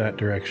stuff that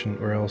direction,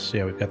 or else,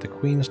 yeah, we've got the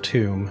Queen's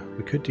Tomb.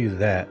 We could do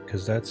that,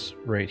 because that's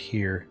right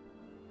here.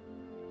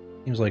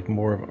 Seems like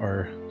more of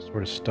our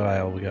sort of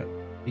style. We got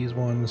these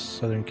ones,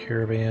 Southern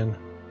Caravan.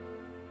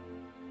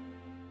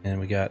 And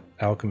we got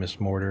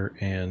Alchemist Mortar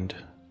and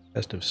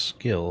Test of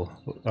Skill.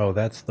 Oh,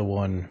 that's the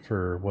one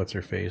for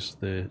what's-her-face,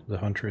 the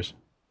huntress.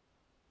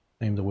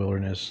 Name the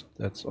Wilderness.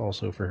 That's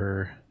also for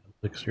her.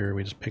 Elixir,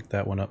 we just picked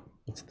that one up.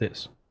 What's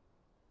this?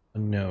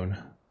 Unknown.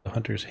 The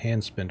Hunter's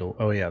Hand Spindle.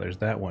 Oh yeah, there's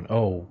that one.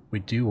 Oh, we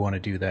do want to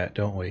do that,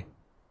 don't we?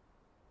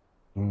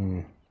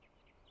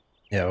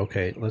 Yeah,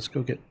 okay, let's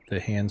go get the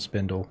Hand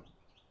Spindle.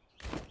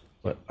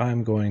 But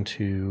I'm going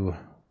to...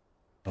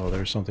 Oh,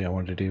 there's something I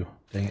wanted to do.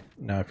 Dang it,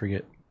 now I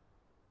forget.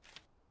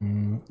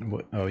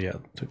 What? Oh yeah,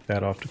 took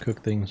that off to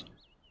cook things.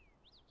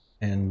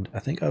 And I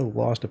think I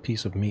lost a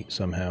piece of meat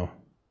somehow.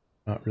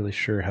 Not really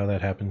sure how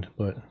that happened,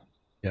 but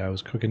yeah, I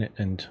was cooking it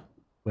and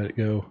let it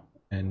go,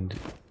 and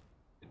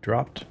it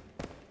dropped,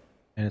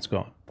 and it's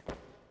gone.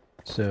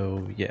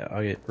 So yeah,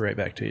 I'll get right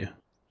back to you.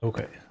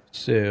 Okay,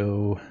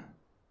 so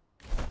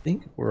I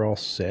think we're all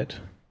set.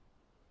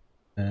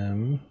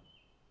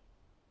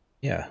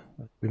 Yeah,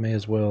 we may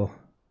as well...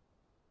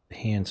 The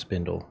hand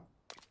spindle.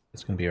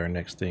 That's going to be our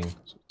next thing.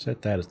 So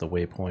set that as the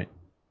waypoint.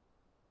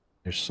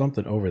 There's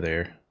something over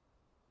there,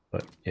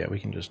 but yeah, we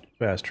can just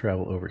fast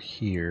travel over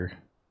here.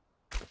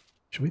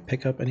 Should we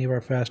pick up any of our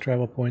fast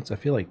travel points? I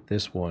feel like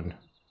this one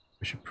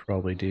we should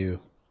probably do.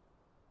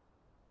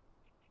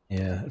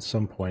 Yeah, at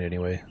some point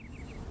anyway.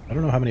 I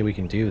don't know how many we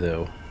can do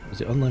though.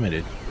 Is it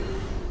unlimited?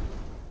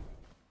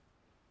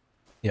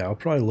 Yeah, I'll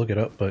probably look it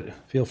up, but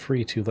feel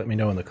free to let me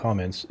know in the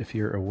comments if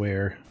you're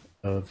aware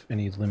of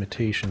any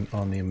limitation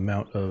on the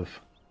amount of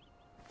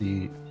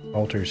the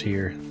altars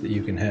here that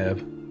you can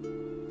have.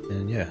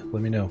 And yeah,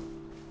 let me know.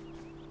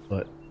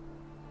 But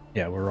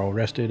yeah, we're all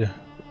rested.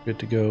 Good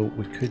to go.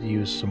 We could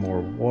use some more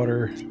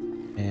water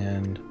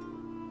and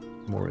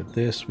more of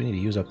this. We need to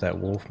use up that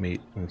wolf meat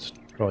and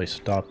probably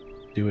stop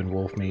doing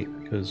wolf meat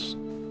because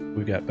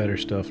we've got better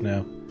stuff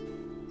now.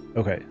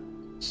 Okay,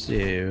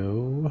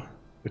 so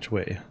which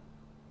way?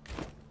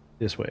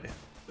 This way.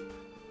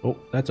 Oh,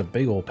 that's a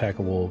big old pack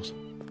of wolves.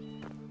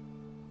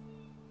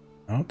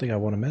 I don't think I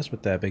want to mess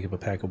with that big of a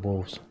pack of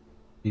wolves, to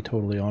be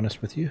totally honest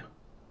with you.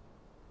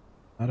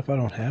 Not if I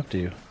don't have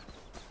to.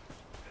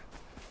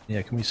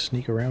 Yeah, can we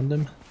sneak around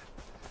them?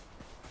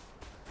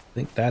 I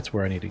think that's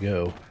where I need to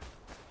go.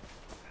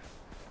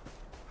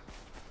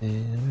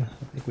 And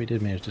I think we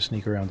did manage to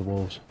sneak around the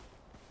wolves.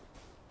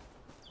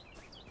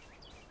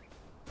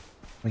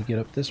 Can we get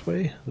up this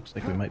way? Looks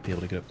like we might be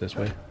able to get up this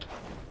way.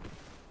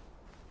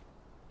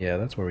 Yeah,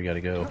 that's where we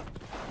gotta go.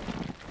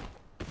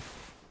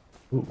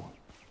 Ooh.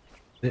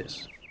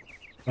 This.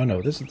 Oh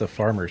no, this is the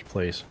farmer's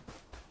place.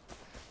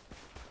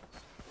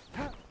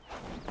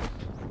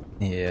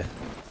 Yeah.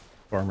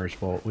 Farmer's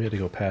vault. We had to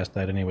go past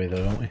that anyway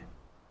though, don't we?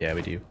 Yeah,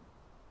 we do.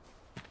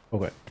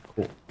 Okay,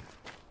 cool.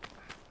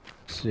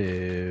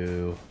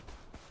 So...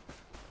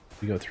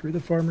 we go through the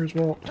farmer's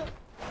vault.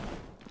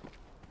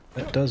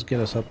 That does get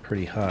us up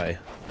pretty high.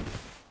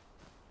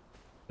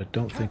 But I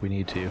don't think we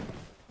need to.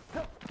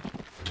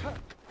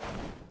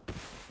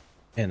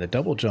 And the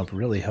double jump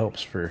really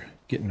helps for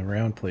getting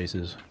around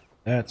places.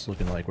 That's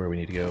looking like where we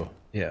need to go.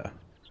 Yeah.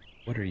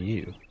 What are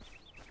you?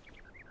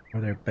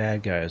 Are there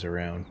bad guys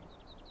around?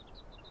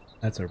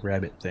 That's a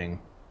rabbit thing.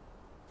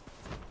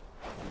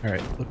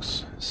 Alright,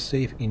 looks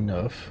safe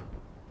enough.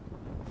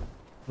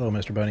 Hello,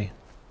 Mr. Bunny.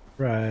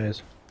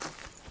 Rise.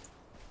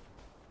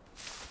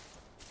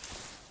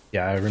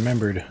 Yeah, I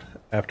remembered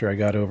after I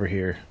got over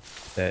here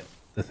that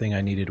the thing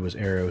I needed was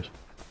arrows.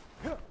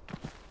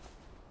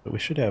 But we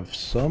should have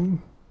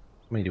some...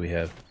 How many do we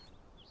have?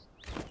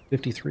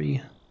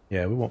 53?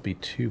 Yeah, we won't be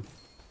too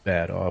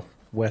bad off.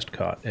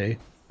 Westcott, eh?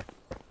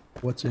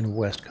 What's in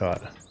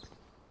Westcott?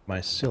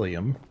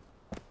 Mycelium.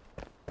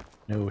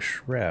 No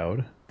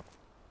Shroud.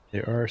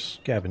 There are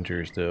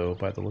scavengers, though,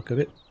 by the look of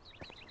it.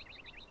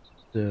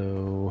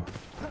 So,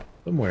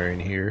 somewhere in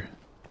here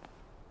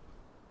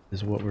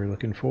is what we're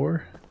looking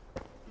for.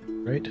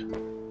 Right?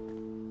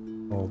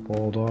 All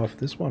balled off.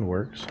 This one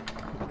works.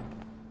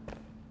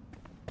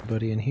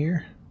 Anybody in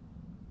here?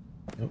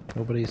 Nope,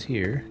 nobody's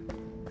here.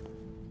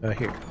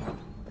 Here.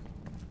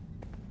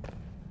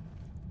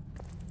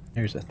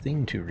 There's a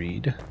thing to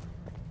read.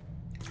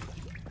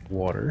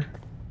 Water.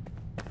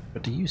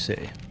 What do you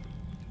say?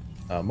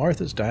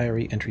 Martha's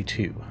Diary, Entry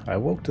 2. I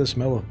woke to the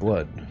smell of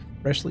blood,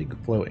 freshly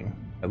flowing.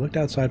 I looked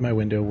outside my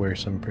window where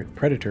some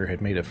predator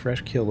had made a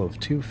fresh kill of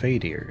 2 fey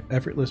deer.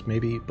 Effortless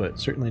maybe, but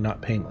certainly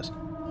not painless.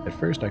 At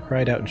first I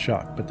cried out in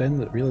shock, but then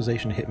the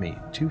realization hit me.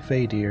 2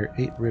 fey deer,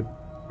 8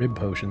 rib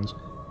potions,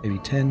 maybe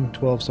 10,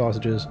 12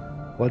 sausages,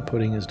 blood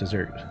pudding is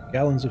dessert.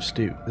 Gallons of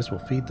stew. This will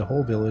feed the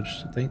whole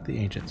village, thank the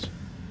ancients.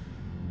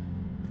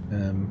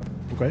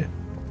 Okay.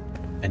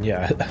 And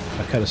yeah,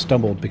 I kind of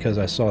stumbled because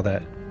I saw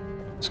that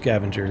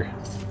scavenger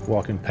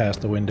walking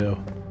past the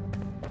window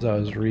as I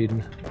was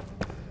reading.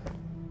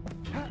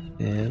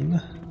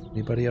 And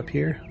anybody up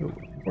here? Oh,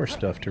 more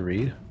stuff to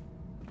read.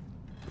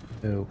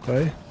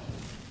 Okay.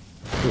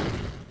 Ooh,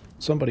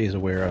 somebody is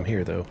aware I'm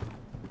here, though.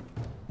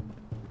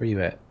 Where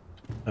you at?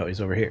 Oh,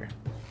 he's over here.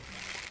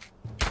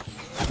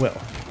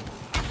 Well.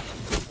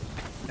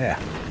 Yeah.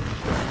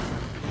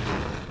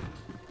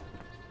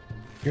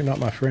 You're not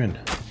my friend.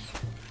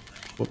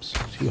 Whoops,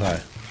 too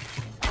high.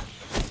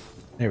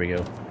 There we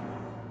go.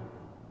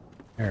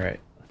 Alright.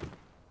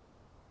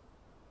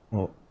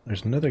 Well,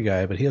 there's another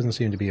guy, but he doesn't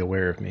seem to be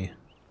aware of me.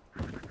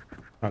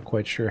 Not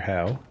quite sure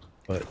how,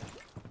 but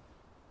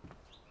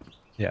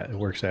yeah, it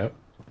works out.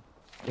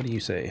 What do you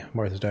say?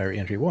 Martha's Diary,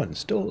 Entry 1.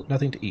 Still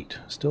nothing to eat.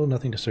 Still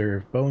nothing to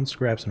serve. Bones,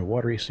 scraps, and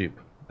watery soup.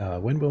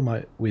 When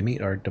will we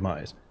meet our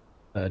demise?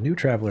 A new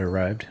traveler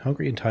arrived,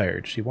 hungry and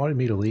tired. She wanted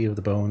me to leave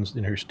the bones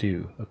in her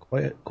stew. A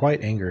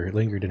quiet anger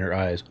lingered in her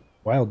eyes.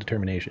 Wild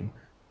determination.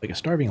 Like a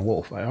starving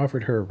wolf, I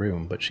offered her a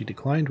room, but she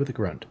declined with a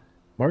grunt.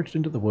 Marched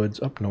into the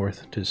woods up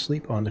north to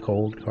sleep on the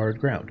cold,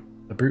 hard ground.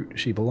 A brute,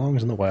 she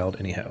belongs in the wild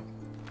anyhow.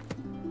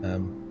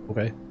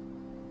 Okay.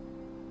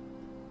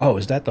 Oh,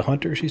 is that the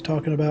hunter she's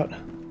talking about?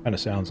 Kinda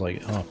sounds like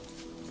it, huh?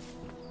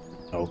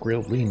 Oh,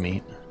 grilled lean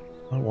meat.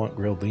 I don't want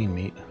grilled lean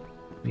meat.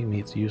 Lean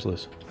meat's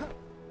useless.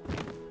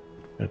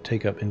 Gonna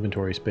take up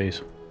inventory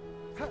space.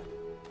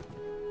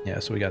 Yeah,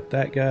 so we got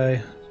that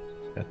guy,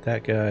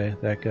 that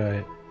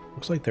guy.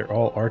 Looks like they're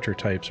all archer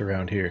types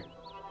around here.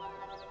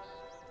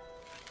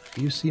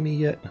 Do you see me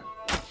yet?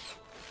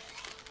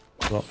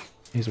 Well,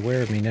 he's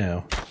aware of me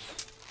now.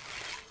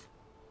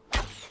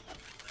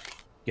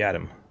 Got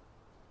him.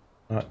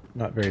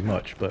 Not very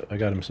much, but I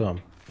got him some.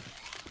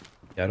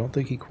 Yeah, I don't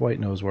think he quite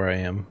knows where I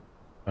am.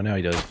 Oh, now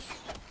he does.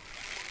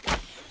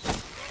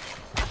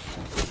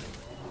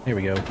 Here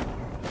we go.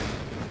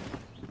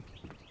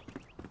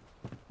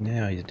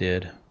 Now he's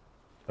dead.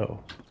 Oh.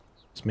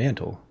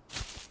 Dismantle.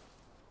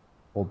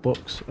 Old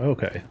books.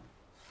 Okay.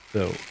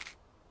 So,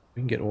 we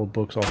can get old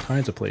books all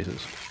kinds of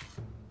places.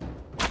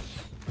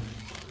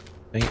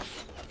 Dang it.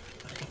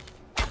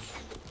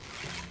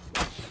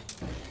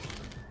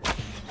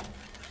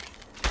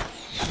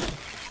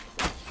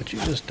 But you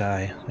just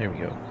die. There we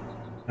go.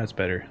 That's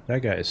better.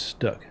 That guy is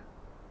stuck.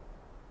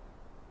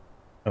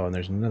 Oh, and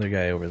there's another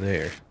guy over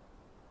there.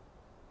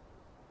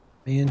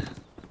 Man.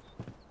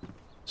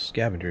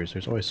 Scavengers.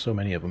 There's always so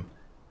many of them.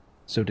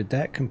 So did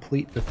that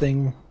complete the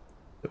thing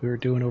that we were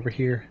doing over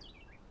here?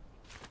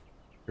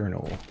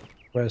 Journal.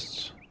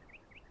 Quests.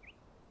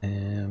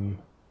 No,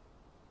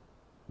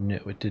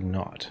 it did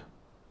not.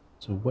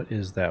 So what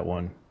is that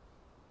one?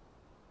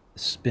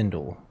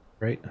 Spindle,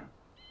 right?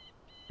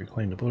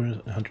 Reclaim the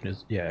bonus. 100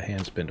 is, yeah,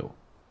 hand spindle.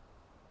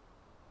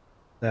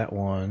 That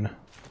one.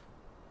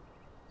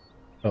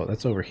 Oh,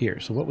 that's over here.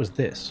 So what was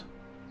this?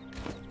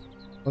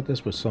 I thought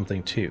this was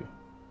something too.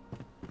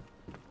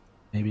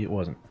 Maybe it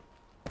wasn't.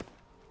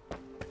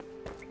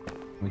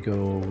 We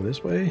go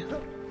this way?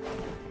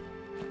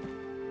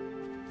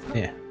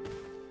 Yeah.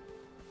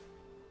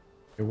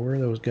 There were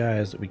those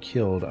guys that we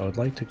killed. I would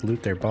like to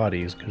loot their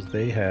bodies because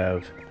they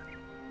have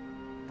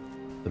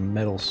the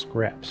metal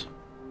scraps.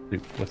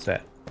 Dude, what's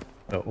that?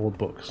 Oh, old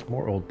books.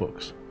 More old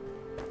books.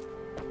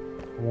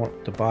 I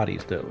want the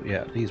bodies though.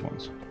 Yeah, these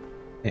ones.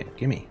 Yeah,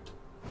 gimme.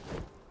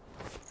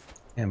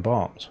 And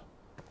bombs.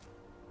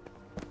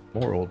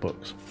 More old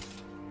books.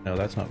 No,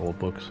 that's not old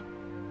books.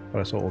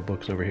 But I saw old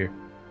books over here.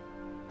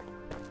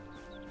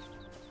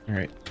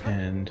 Alright,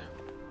 and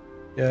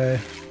guy.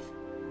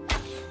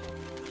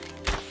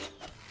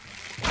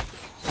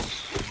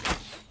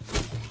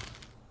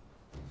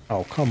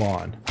 Oh, come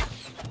on.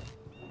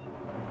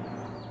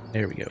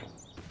 There we go.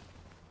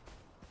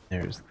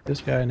 There's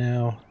this guy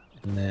now,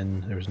 and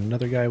then there was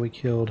another guy we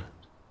killed.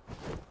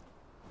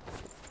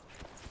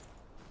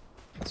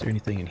 Is there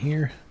anything in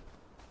here?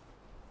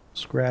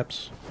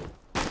 Scraps.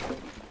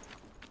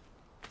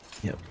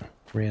 Yep.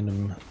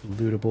 Random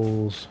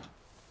lootables.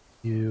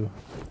 You.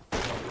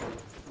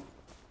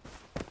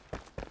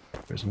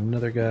 There's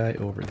another guy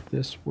over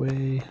this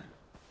way.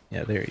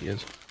 Yeah, there he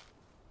is.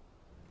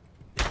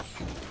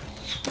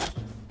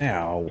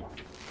 Ow.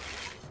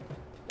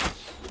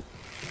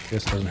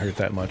 This doesn't hurt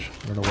that much.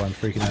 I don't know why I'm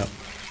freaking out.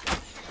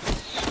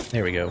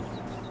 There we go. Is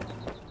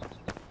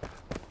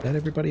that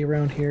everybody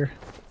around here?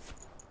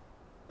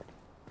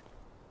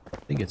 I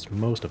think it's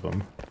most of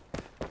them.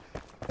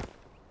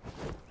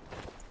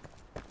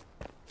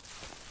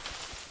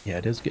 Yeah,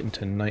 it is getting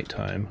to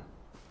nighttime.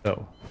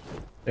 Oh,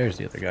 there's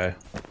the other guy.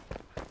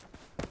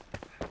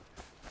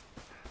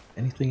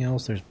 Anything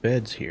else? There's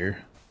beds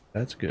here.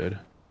 That's good.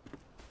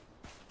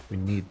 We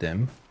need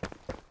them.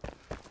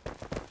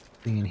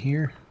 Anything in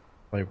here?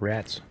 By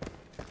rats.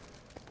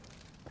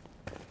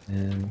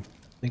 And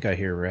I think I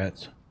hear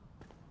rats.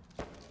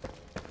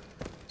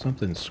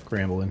 Something's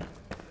scrambling.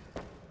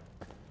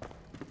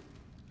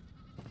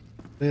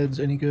 Beds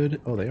any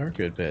good? Oh, they are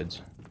good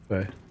beds.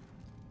 Okay.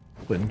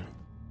 Open.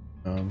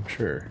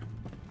 Sure.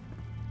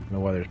 I don't know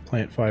why there's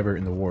plant fiber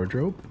in the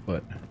wardrobe,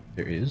 but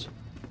there is.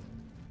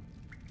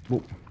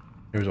 Whoa.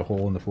 There's a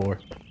hole in the floor.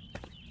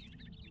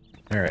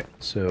 Alright,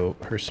 so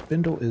her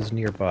spindle is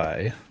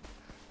nearby.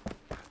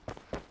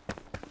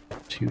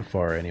 Too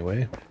far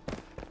anyway.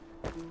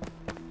 Is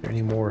there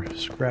any more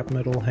scrap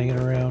metal hanging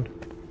around?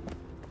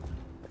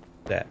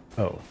 That.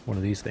 Oh, one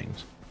of these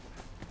things.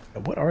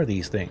 What are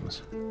these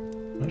things?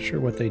 Not sure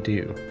what they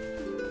do.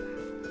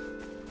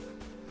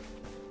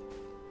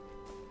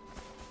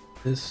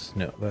 This?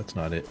 No, that's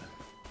not it.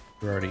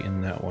 We're already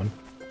in that one.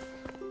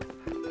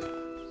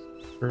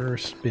 Her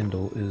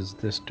spindle is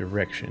this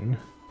direction.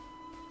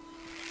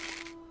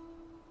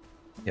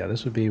 Yeah,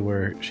 this would be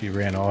where she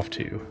ran off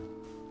to,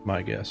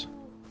 my guess.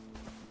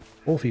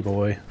 Wolfie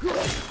boy.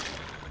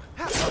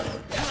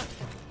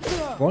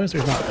 As long as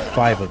there's not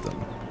 5 of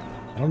them.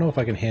 I don't know if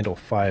I can handle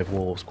 5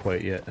 wolves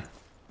quite yet.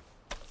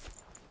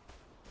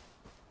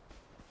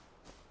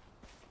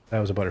 That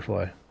was a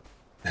butterfly.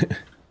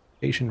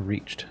 Location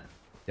reached.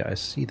 Yeah, I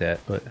see that,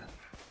 but...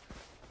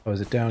 Oh,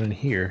 is it down in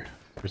here?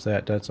 Where's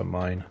that? That's a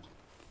mine.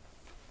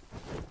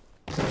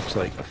 Looks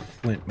like a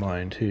flint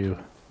mine, too.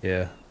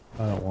 Yeah,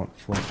 I don't want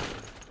flint.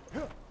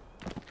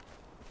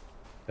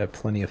 I have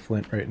plenty of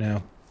flint right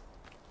now.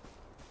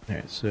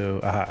 Alright, so...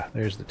 Aha,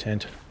 there's the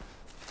tent.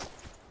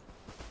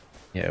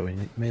 Yeah, we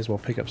may as well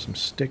pick up some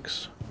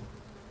sticks.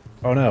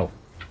 Oh no!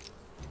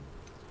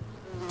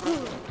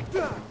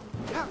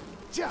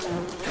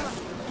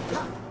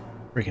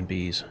 Freaking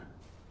bees.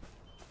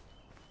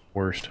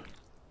 Worst.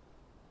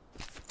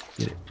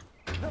 Get it.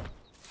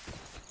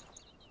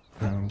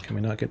 Can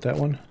we not get that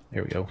one?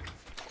 There we go.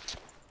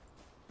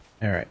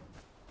 Alright.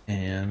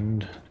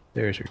 And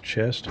there's her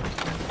chest.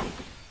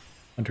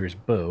 Hunter's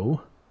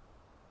bow.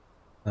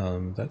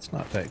 That's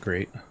not that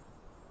great.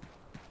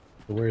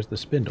 So where's the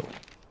spindle?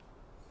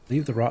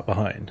 Leave the rot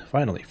behind.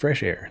 Finally,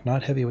 fresh air,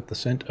 not heavy with the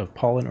scent of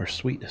pollen or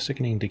sweet,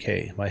 sickening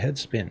decay. My head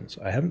spins.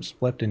 I haven't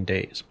slept in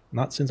days.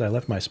 Not since I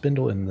left my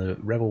spindle in the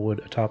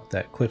revelwood atop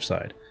that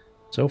cliffside.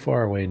 So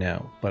far away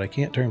now, but I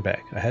can't turn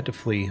back. I had to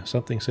flee.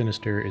 Something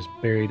sinister is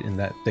buried in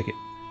that thicket.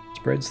 It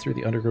spreads through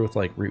the undergrowth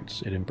like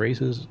roots. It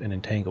embraces and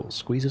entangles,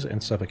 squeezes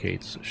and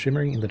suffocates,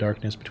 shimmering in the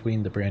darkness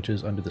between the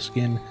branches under the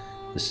skin,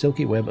 the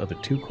silky web of a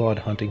 2-clawed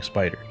hunting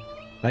spider.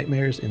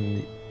 Nightmares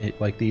in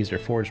it like these are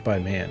forged by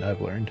man,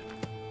 I've learned.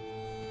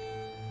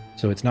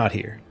 So it's not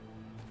here.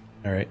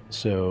 Alright,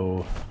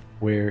 so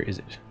where is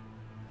it?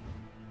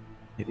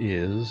 It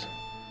is...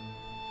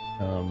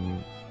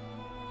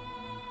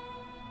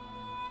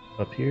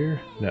 up here?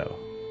 No.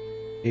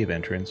 Cave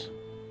entrance. Is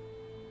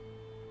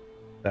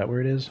that where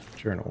it is?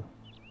 Journal.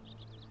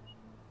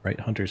 Right,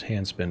 Hunter's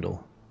hand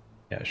spindle.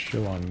 Yeah,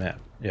 show on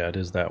map. Yeah, it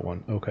is that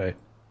one. Okay.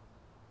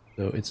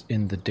 So it's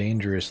in the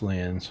dangerous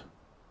lands.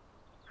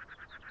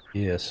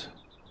 Yes.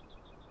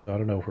 I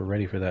don't know if we're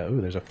ready for that.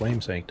 Ooh, there's a flame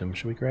sanctum.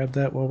 Should we grab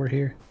that while we're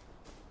here?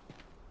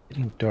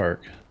 Getting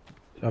dark.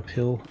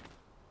 Uphill.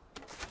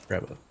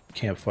 Grab a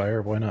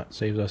campfire. Why not?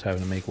 Saves us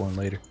having to make one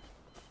later.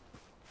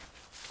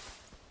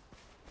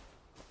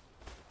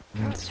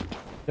 And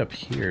up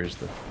here is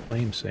the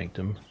flame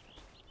sanctum.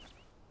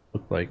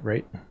 Look like,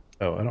 right?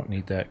 Oh, I don't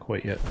need that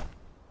quite yet.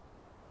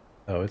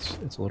 Oh, it's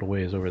a little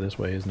ways over this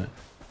way, isn't it?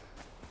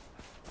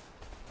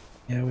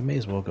 Yeah, we may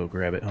as well go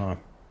grab it, huh?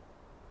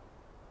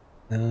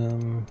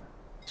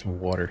 Some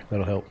water.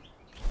 That'll help.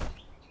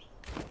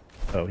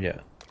 Oh, yeah.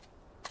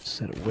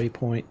 Set a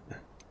waypoint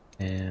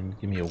and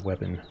give me a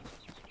weapon.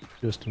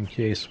 Just in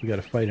case we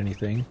gotta fight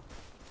anything.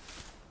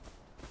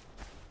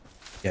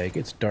 Yeah, it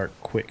gets dark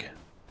quick.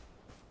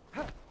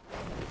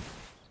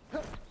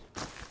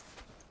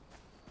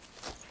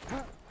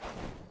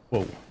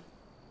 Whoa.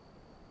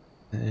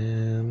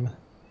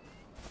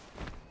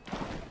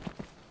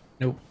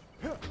 Nope.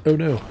 Oh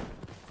no.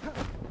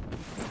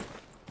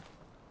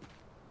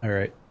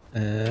 Alright.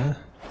 This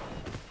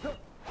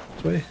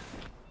way?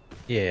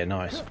 Yeah,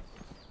 nice.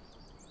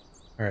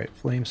 Alright,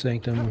 Flame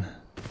Sanctum.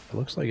 It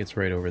looks like it's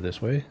right over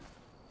this way. Is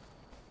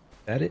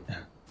that it?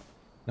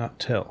 Not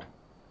tell.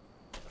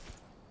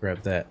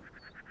 Grab that.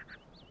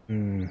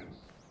 Yeah,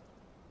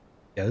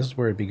 this is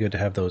where it'd be good to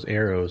have those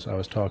arrows I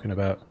was talking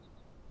about.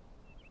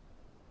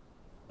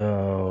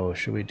 know.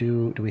 Should we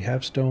do we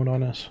have stone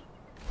on us?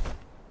 I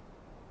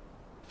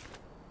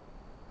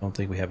don't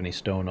think we have any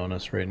stone on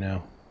us right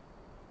now.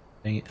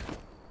 Dang it.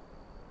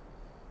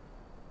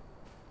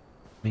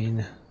 I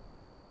mean,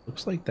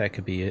 looks like that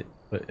could be it,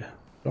 but it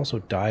could also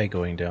die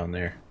going down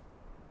there.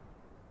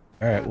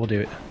 Alright, we'll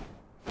do it.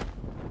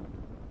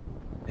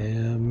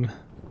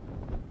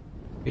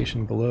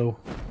 Location below.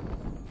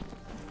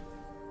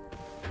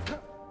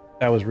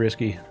 That was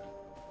risky.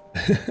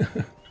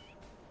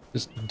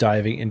 Just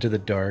diving into the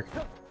dark.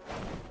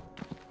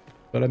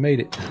 But I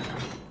made it.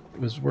 It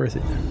was worth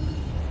it.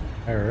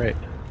 Alright.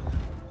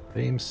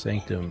 Fame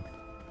Sanctum.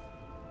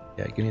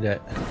 Yeah, give me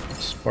that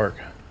spark.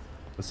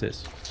 What's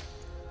this?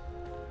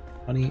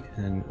 Honey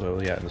and,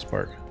 well, yeah, and the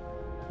spark.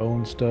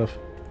 Bone stuff.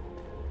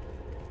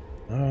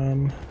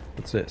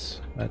 What's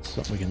this? That's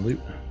something we can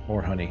loot.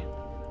 More honey.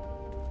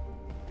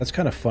 That's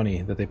kind of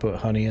funny that they put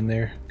honey in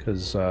there,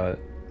 because the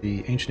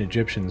ancient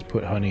Egyptians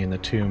put honey in the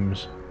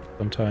tombs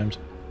sometimes.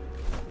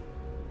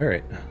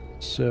 Alright,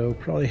 so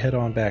probably head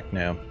on back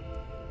now.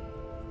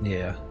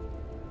 Yeah.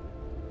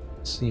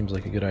 Seems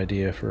like a good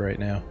idea for right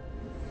now.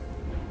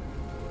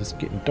 It's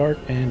getting dark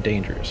and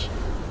dangerous.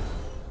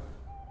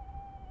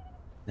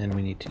 Then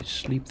we need to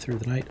sleep through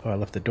the night. Oh, I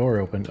left the door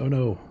open. Oh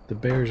no, the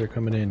bears are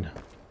coming in.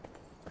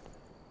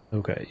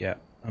 Okay, yeah.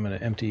 I'm gonna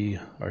empty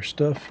our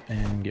stuff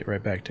and get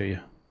right back to you.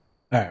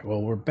 Alright,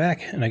 well, we're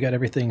back and I got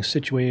everything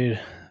situated.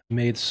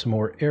 Made some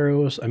more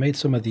arrows. I made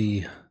some of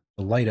the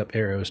light up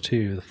arrows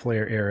too, the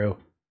flare arrow.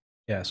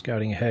 Yeah,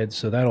 scouting ahead,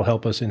 so that'll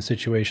help us in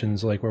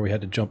situations like where we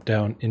had to jump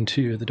down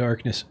into the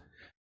darkness.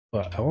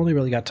 But I've only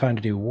really got time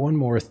to do one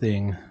more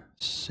thing,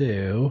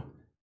 so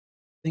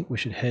I think we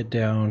should head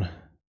down.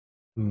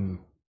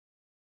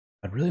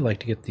 I'd really like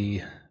to get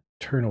the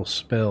Eternal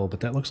Spell, but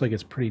that looks like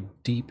it's pretty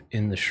deep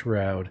in the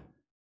Shroud.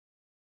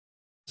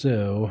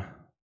 So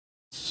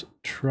let's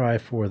try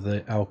for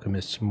the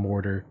Alchemist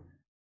Mortar.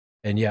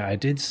 And yeah, I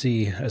did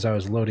see as I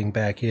was loading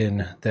back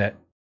in that,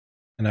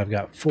 and I've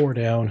got 4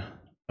 down.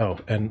 Oh,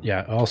 and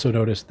yeah, I also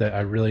noticed that I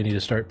really need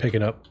to start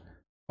picking up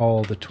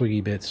all the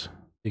twiggy bits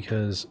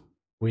because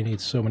we need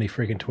so many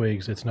freaking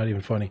twigs, it's not even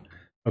funny.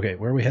 Okay,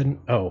 where are we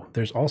heading? Oh,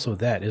 there's also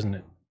that, isn't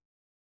it?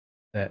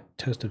 That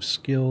test of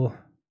skill.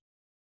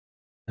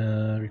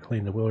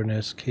 Reclaim the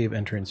wilderness, cave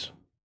entrance.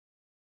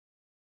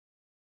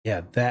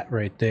 Yeah, that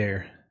right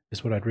there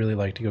is what I'd really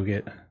like to go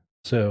get.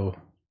 So,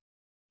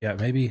 yeah,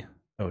 maybe...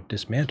 Oh,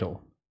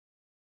 dismantle.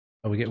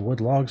 Oh, we get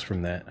wood logs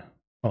from that.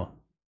 Oh,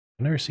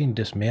 I've never seen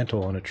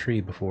dismantle on a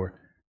tree before.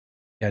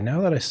 Yeah,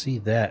 now that I see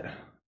that, I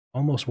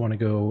almost want to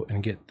go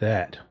and get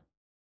that.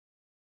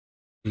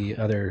 The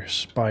other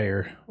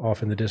spire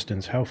off in the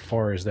distance. How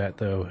far is that,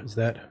 though? Is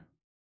that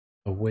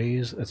a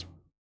ways? That's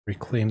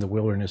reclaim the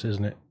wilderness,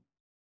 isn't it?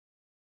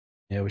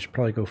 Yeah, we should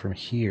probably go from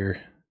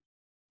here.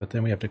 But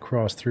then we have to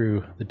cross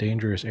through the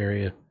dangerous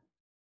area.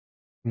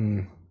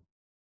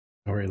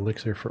 Or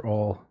elixir for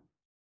all.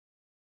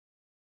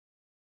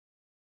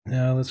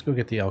 Now let's go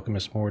get the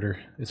Alchemist Mortar.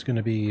 It's going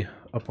to be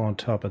up on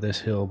top of this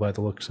hill by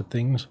the looks of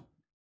things.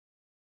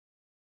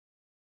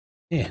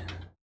 Yeah.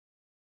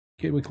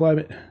 Can we climb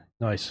it?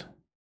 Nice.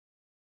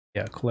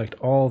 Yeah, collect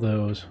all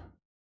those.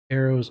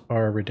 Arrows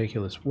are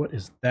ridiculous. What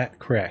is that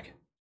crack?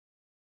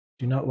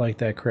 Do not like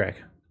that crack.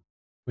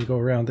 We go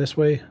around this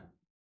way.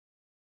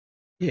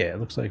 Yeah, it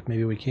looks like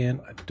maybe we can.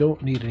 I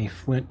don't need any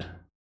flint.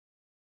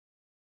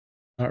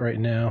 Not right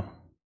now.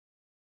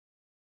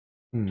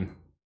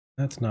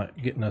 That's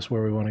not getting us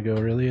where we want to go,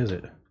 really, is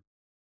it?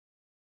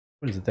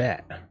 What is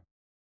that?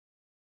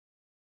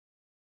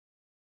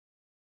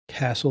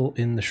 Castle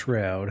in the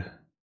Shroud.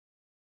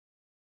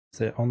 Is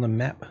that on the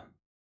map?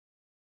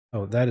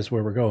 Oh, that is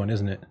where we're going,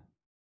 isn't it?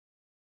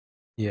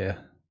 Yeah.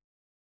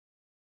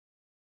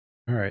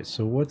 Alright,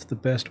 so what's the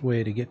best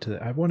way to get to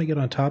that? I want to get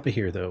on top of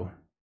here, though.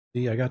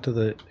 See, I got to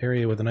the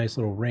area with a nice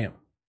little ramp.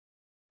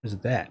 What is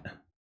that?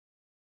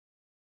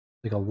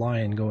 Like a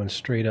lion going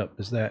straight up.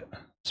 Is that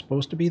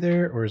supposed to be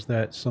there, or is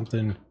that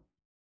something...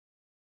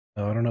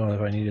 Oh, I don't know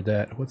if I needed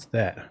that. What's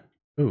that?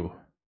 Ooh.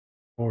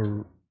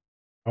 Or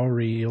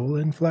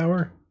aureolin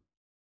flower?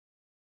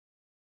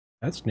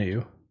 That's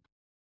new.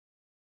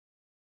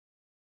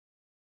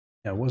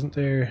 Yeah, wasn't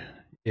there...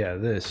 Yeah,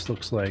 this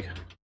looks like...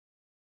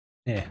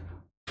 Eh.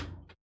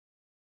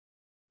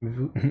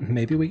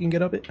 Maybe we can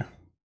get up it?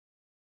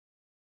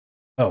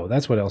 Oh,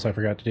 that's what else I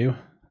forgot to do.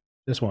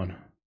 This one.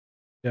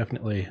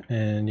 Definitely.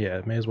 And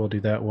yeah, may as well do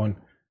that one.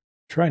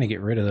 Trying to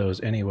get rid of those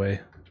anyway.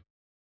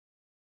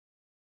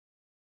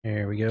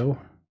 There we go.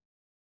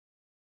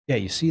 Yeah,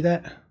 you see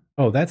that?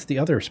 Oh, that's the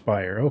other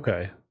spire.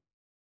 Okay.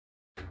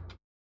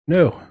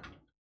 No!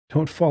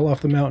 Don't fall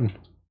off the mountain.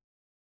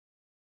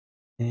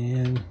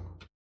 And...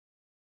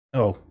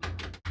 Oh.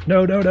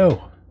 No, no,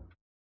 no!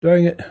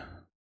 Dang it.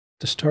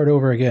 To start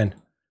over again.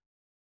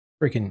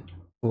 Freaking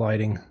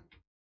gliding.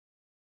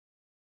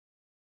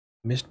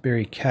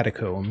 Mistberry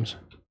Catacombs.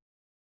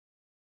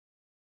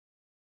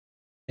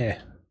 Eh.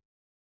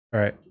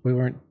 Alright, we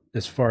weren't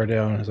as far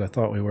down as I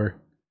thought we were.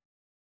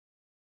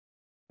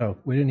 Oh,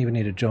 we didn't even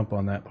need to jump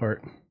on that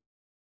part.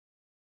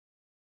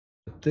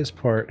 But this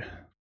part,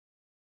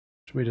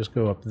 Should we just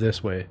go up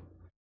this way?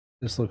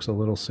 This looks a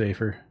little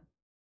safer.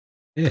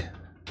 Eh.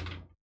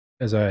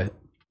 As I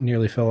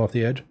nearly fell off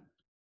the edge.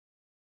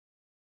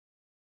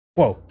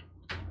 Whoa.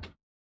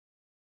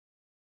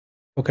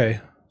 Okay,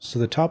 so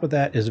the top of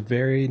that is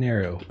very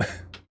narrow.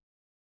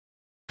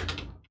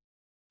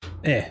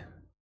 Eh.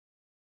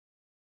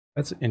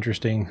 That's an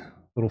interesting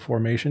little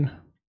formation.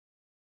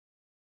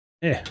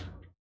 Eh.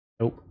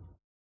 Nope.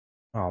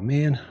 Oh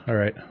man.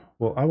 Alright.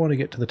 Well, I want to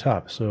get to the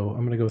top, so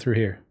I'm going to go through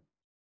here.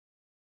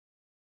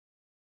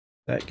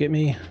 That get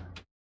me?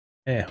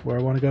 Eh, where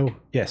I want to go?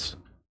 Yes.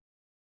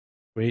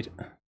 Wait.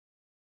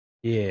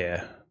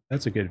 Yeah,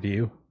 that's a good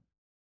view.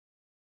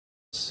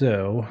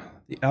 So,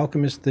 the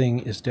alchemist thing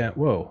is down.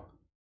 Whoa.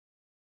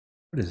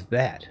 What is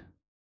that?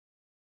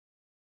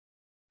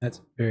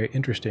 That's very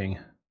interesting.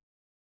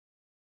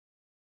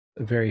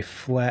 A very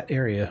flat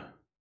area.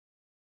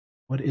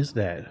 What is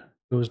that?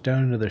 Goes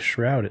down into the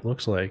shroud, it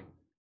looks like.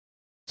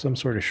 Some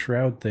sort of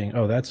shroud thing.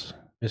 Oh, that's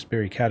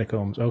Misplaced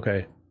Catacombs.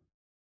 Okay.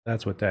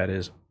 That's what that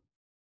is.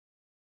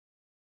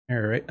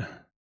 Alright.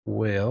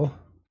 Well,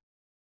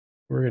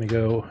 we're going to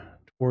go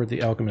toward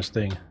the alchemist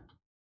thing.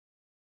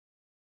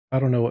 I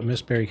don't know what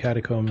Misplaced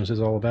Catacombs is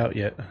all about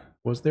yet.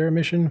 Was there a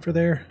mission for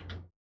there?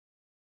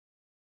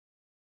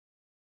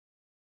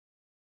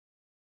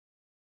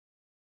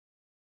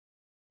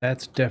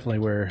 That's definitely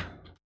where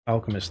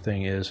alchemist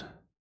thing is.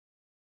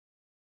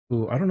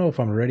 Ooh, I don't know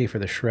if I'm ready for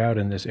the shroud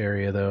in this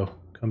area though,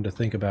 come to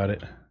think about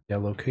it. Yeah,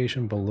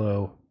 location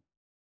below.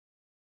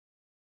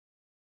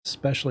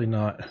 Especially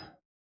not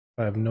if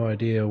I have no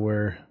idea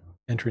where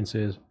entrance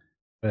is.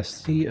 But I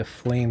see a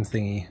flame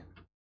thingy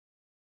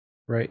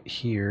right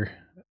here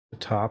at the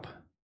top.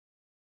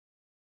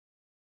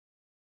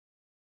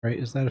 Right,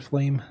 is that a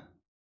flame?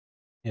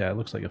 Yeah, it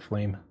looks like a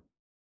flame.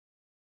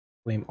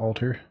 Flame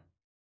altar.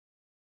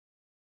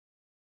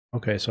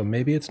 Okay, so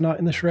maybe it's not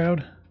in the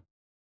shroud?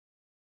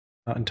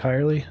 Not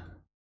entirely?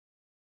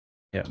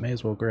 Yeah, may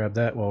as well grab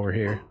that while we're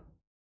here.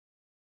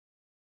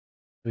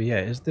 So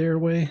yeah, is there a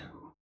way?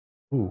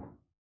 Ooh.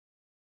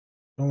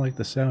 Don't like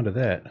the sound of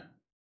that.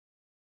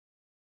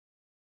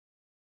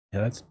 Yeah,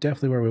 that's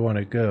definitely where we want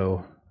to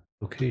go.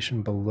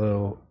 Location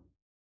below.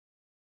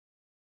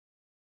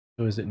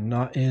 So is it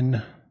not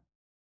in?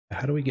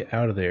 How do we get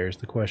out of there is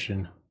the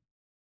question.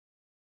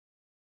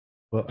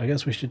 Well, I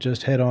guess we should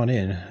just head on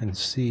in and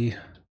see,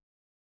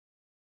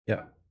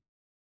 yeah,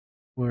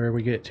 where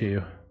we get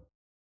to.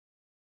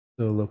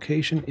 So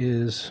location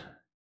is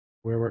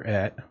where we're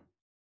at.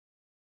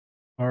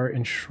 Are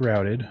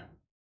enshrouded.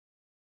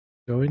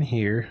 Go in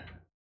here.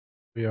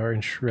 We are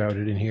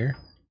enshrouded in here.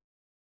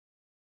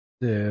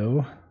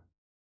 So,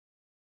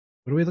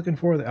 what are we looking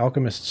for? The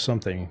alchemist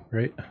something,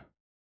 right?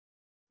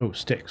 Oh,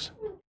 sticks.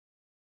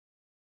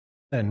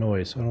 That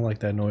noise. I don't like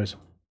that noise.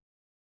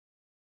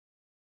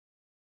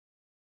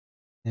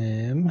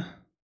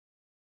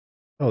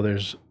 Oh,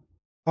 there's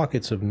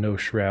pockets of no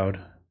shroud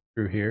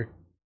through here.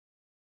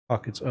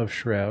 Pockets of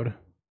shroud.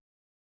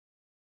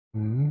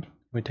 Can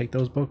we take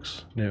those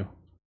books? No.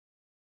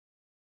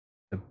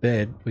 The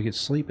bed. We could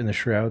sleep in the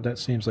shroud. That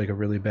seems like a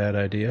really bad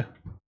idea.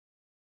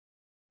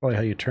 Probably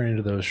how you turn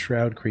into those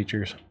shroud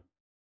creatures.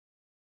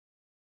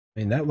 I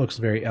mean, that looks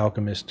very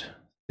alchemist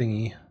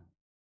thingy.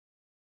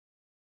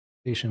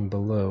 Station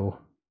below.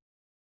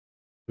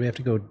 We have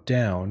to go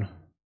down. I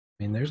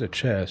mean, there's a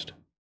chest.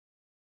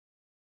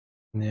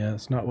 Yeah,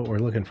 that's not what we're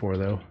looking for,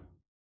 though.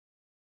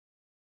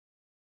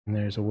 And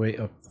there's a way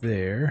up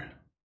there.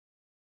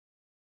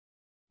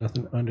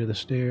 Nothing under the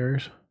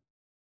stairs.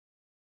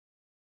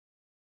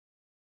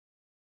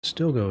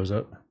 Still goes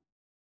up.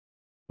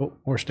 Oh,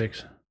 more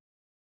sticks.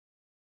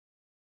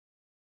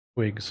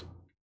 Twigs.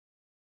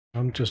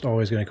 I'm just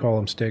always going to call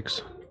them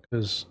sticks,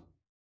 because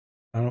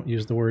I don't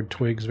use the word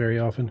twigs very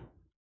often.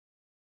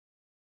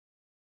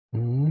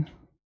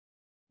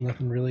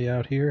 Nothing really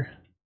out here.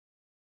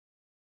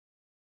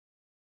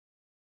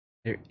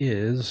 There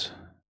is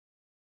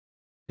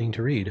a thing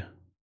to read.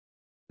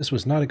 This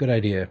was not a good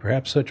idea.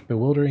 Perhaps such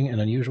bewildering and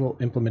unusual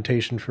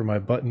implementation for my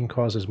button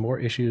causes more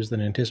issues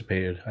than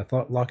anticipated. I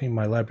thought locking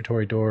my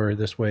laboratory door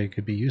this way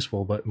could be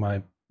useful, but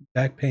my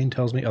back pain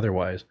tells me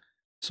otherwise.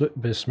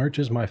 Soot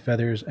besmirches my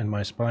feathers and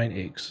my spine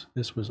aches.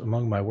 This was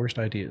among my worst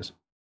ideas.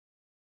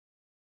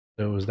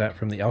 So was that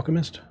from the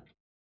alchemist?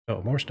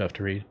 Oh, more stuff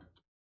to read.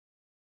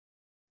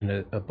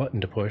 And a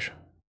button to push.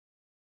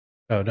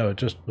 Oh no, it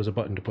just was a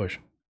button to push.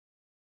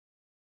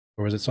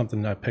 Or was it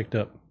something I picked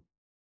up?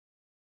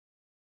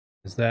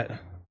 Did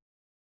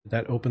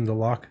that open the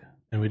lock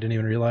and we didn't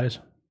even realize?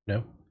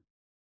 No.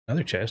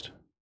 Another chest.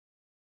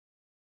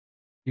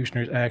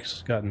 Kushner's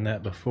axe, gotten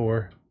that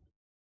before.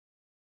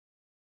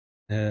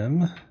 I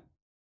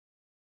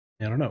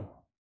don't know.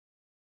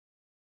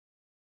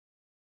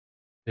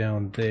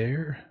 Down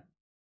there.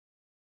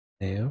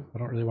 No, I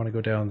don't really want to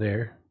go down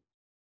there.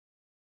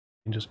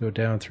 You can just go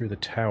down through the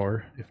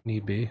tower if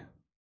need be.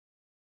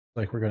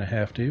 Like we're gonna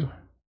have to.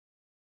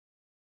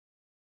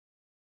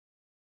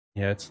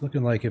 Yeah, it's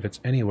looking like if it's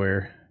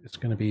anywhere, it's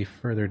gonna be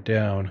further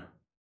down.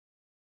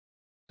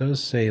 It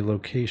does say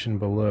location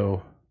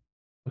below.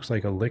 Looks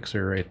like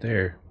elixir right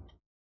there.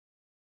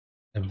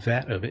 A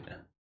vat of it. Is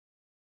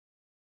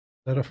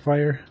that a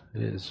fire?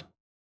 It is.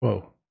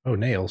 Whoa. Oh,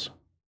 nails.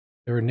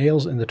 There were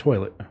nails in the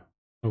toilet.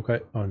 Okay.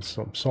 Oh, and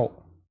some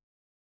salt.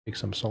 Take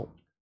some salt.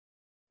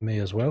 May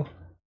as well.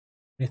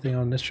 Anything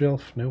on this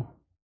shelf? No.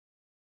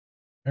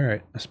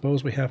 Alright. I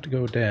suppose we have to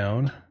go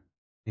down.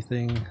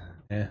 Anything?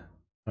 Eh,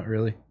 not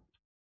really.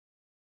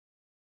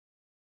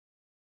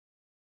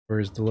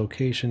 Where's the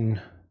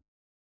location?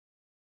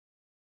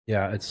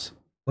 Yeah, it's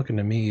looking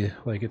to me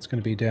like it's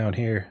going to be down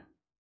here.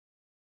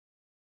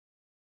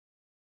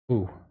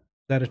 Ooh, is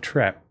that a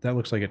trap? That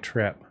looks like a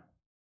trap.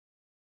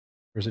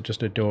 Or is it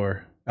just a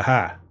door?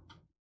 Aha!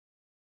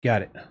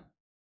 Got it.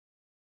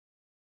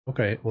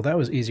 Okay, well that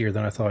was easier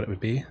than I thought it would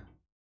be.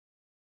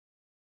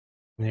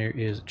 There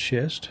is a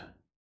chest.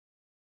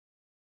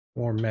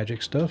 More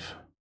magic stuff.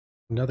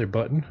 Another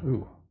button.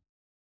 Ooh.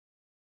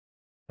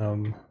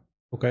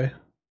 Okay.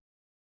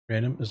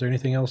 Random. Is there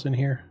anything else in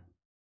here?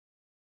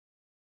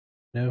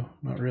 No,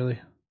 not really.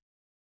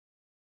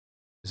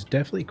 It's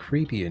definitely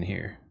creepy in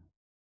here.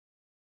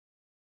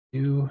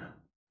 Do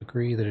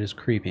agree that it is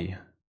creepy.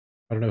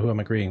 I don't know who I'm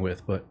agreeing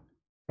with, but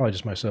probably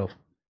just myself.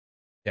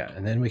 Yeah,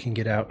 and then we can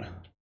get out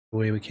the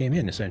way we came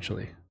in,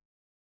 essentially.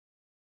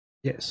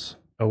 Yes.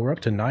 Oh, we're up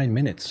to 9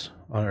 minutes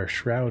on our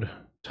shroud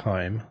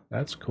time.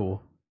 That's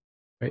cool.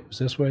 Right, is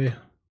this way?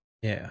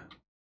 Yeah.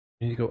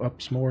 We need to go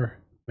up some more?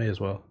 May as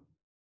well.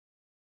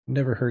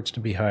 Never hurts to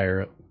be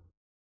higher up.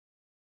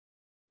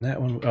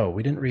 That one, oh,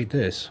 we didn't read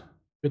this.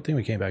 Good thing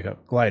we came back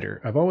up. Glider.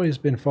 I've always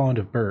been fond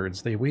of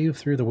birds. They weave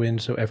through the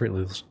wind so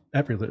effortlessly.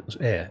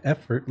 I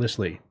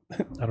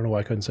don't know why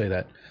I couldn't say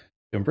that.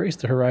 To embrace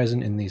the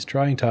horizon in these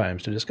trying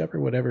times, to discover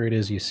whatever it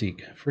is you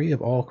seek, free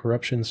of all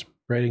corruption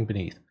spreading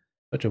beneath.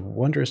 Such a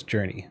wondrous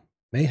journey.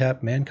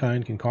 Mayhap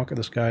mankind can conquer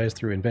the skies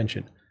through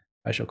invention.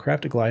 I shall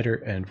craft a glider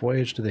and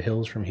voyage to the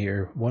hills from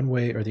here. One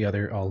way or the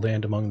other, I'll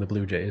land among the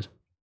blue jays.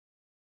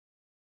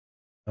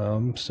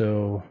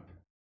 So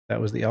that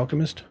was the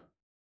Alchemist.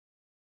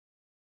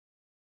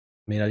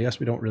 I mean, I guess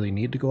we don't really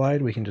need to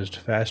glide. We can just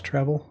fast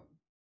travel.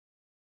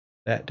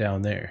 That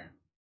down there.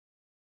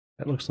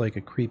 That looks like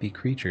a creepy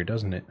creature,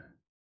 doesn't it?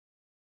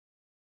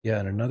 Yeah,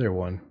 and another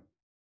one.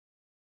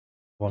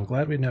 Well, I'm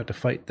glad we didn't have to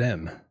fight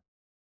them.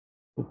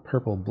 Oh,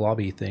 purple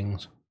blobby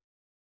things.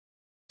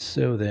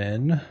 So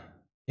then,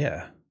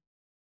 yeah.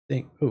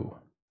 Oh,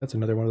 that's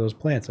another one of those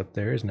plants up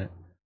there, isn't it?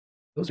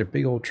 Those are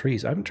big old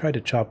trees. I haven't tried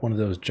to chop one of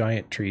those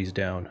giant trees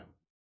down.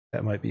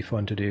 That might be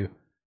fun to do.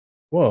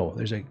 Whoa,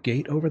 there's a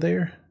gate over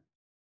there?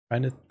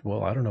 Kind of,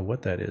 well, I don't know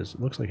what that is.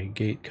 It looks like a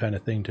gate kind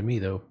of thing to me,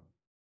 though.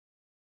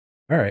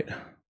 Alright,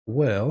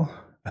 well,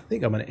 I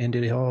think I'm going to end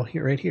it all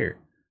here, right here.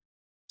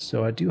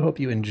 So I do hope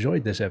you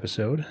enjoyed this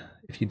episode.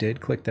 If you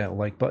did, click that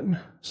like button.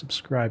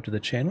 Subscribe to the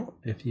channel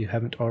if you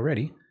haven't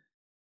already.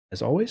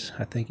 As always,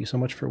 I thank you so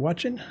much for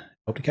watching.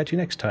 Hope to catch you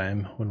next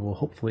time when we'll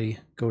hopefully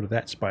go to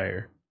that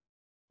spire.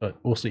 But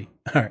we'll see.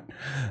 Alright,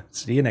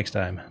 see you next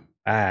time.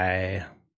 Bye.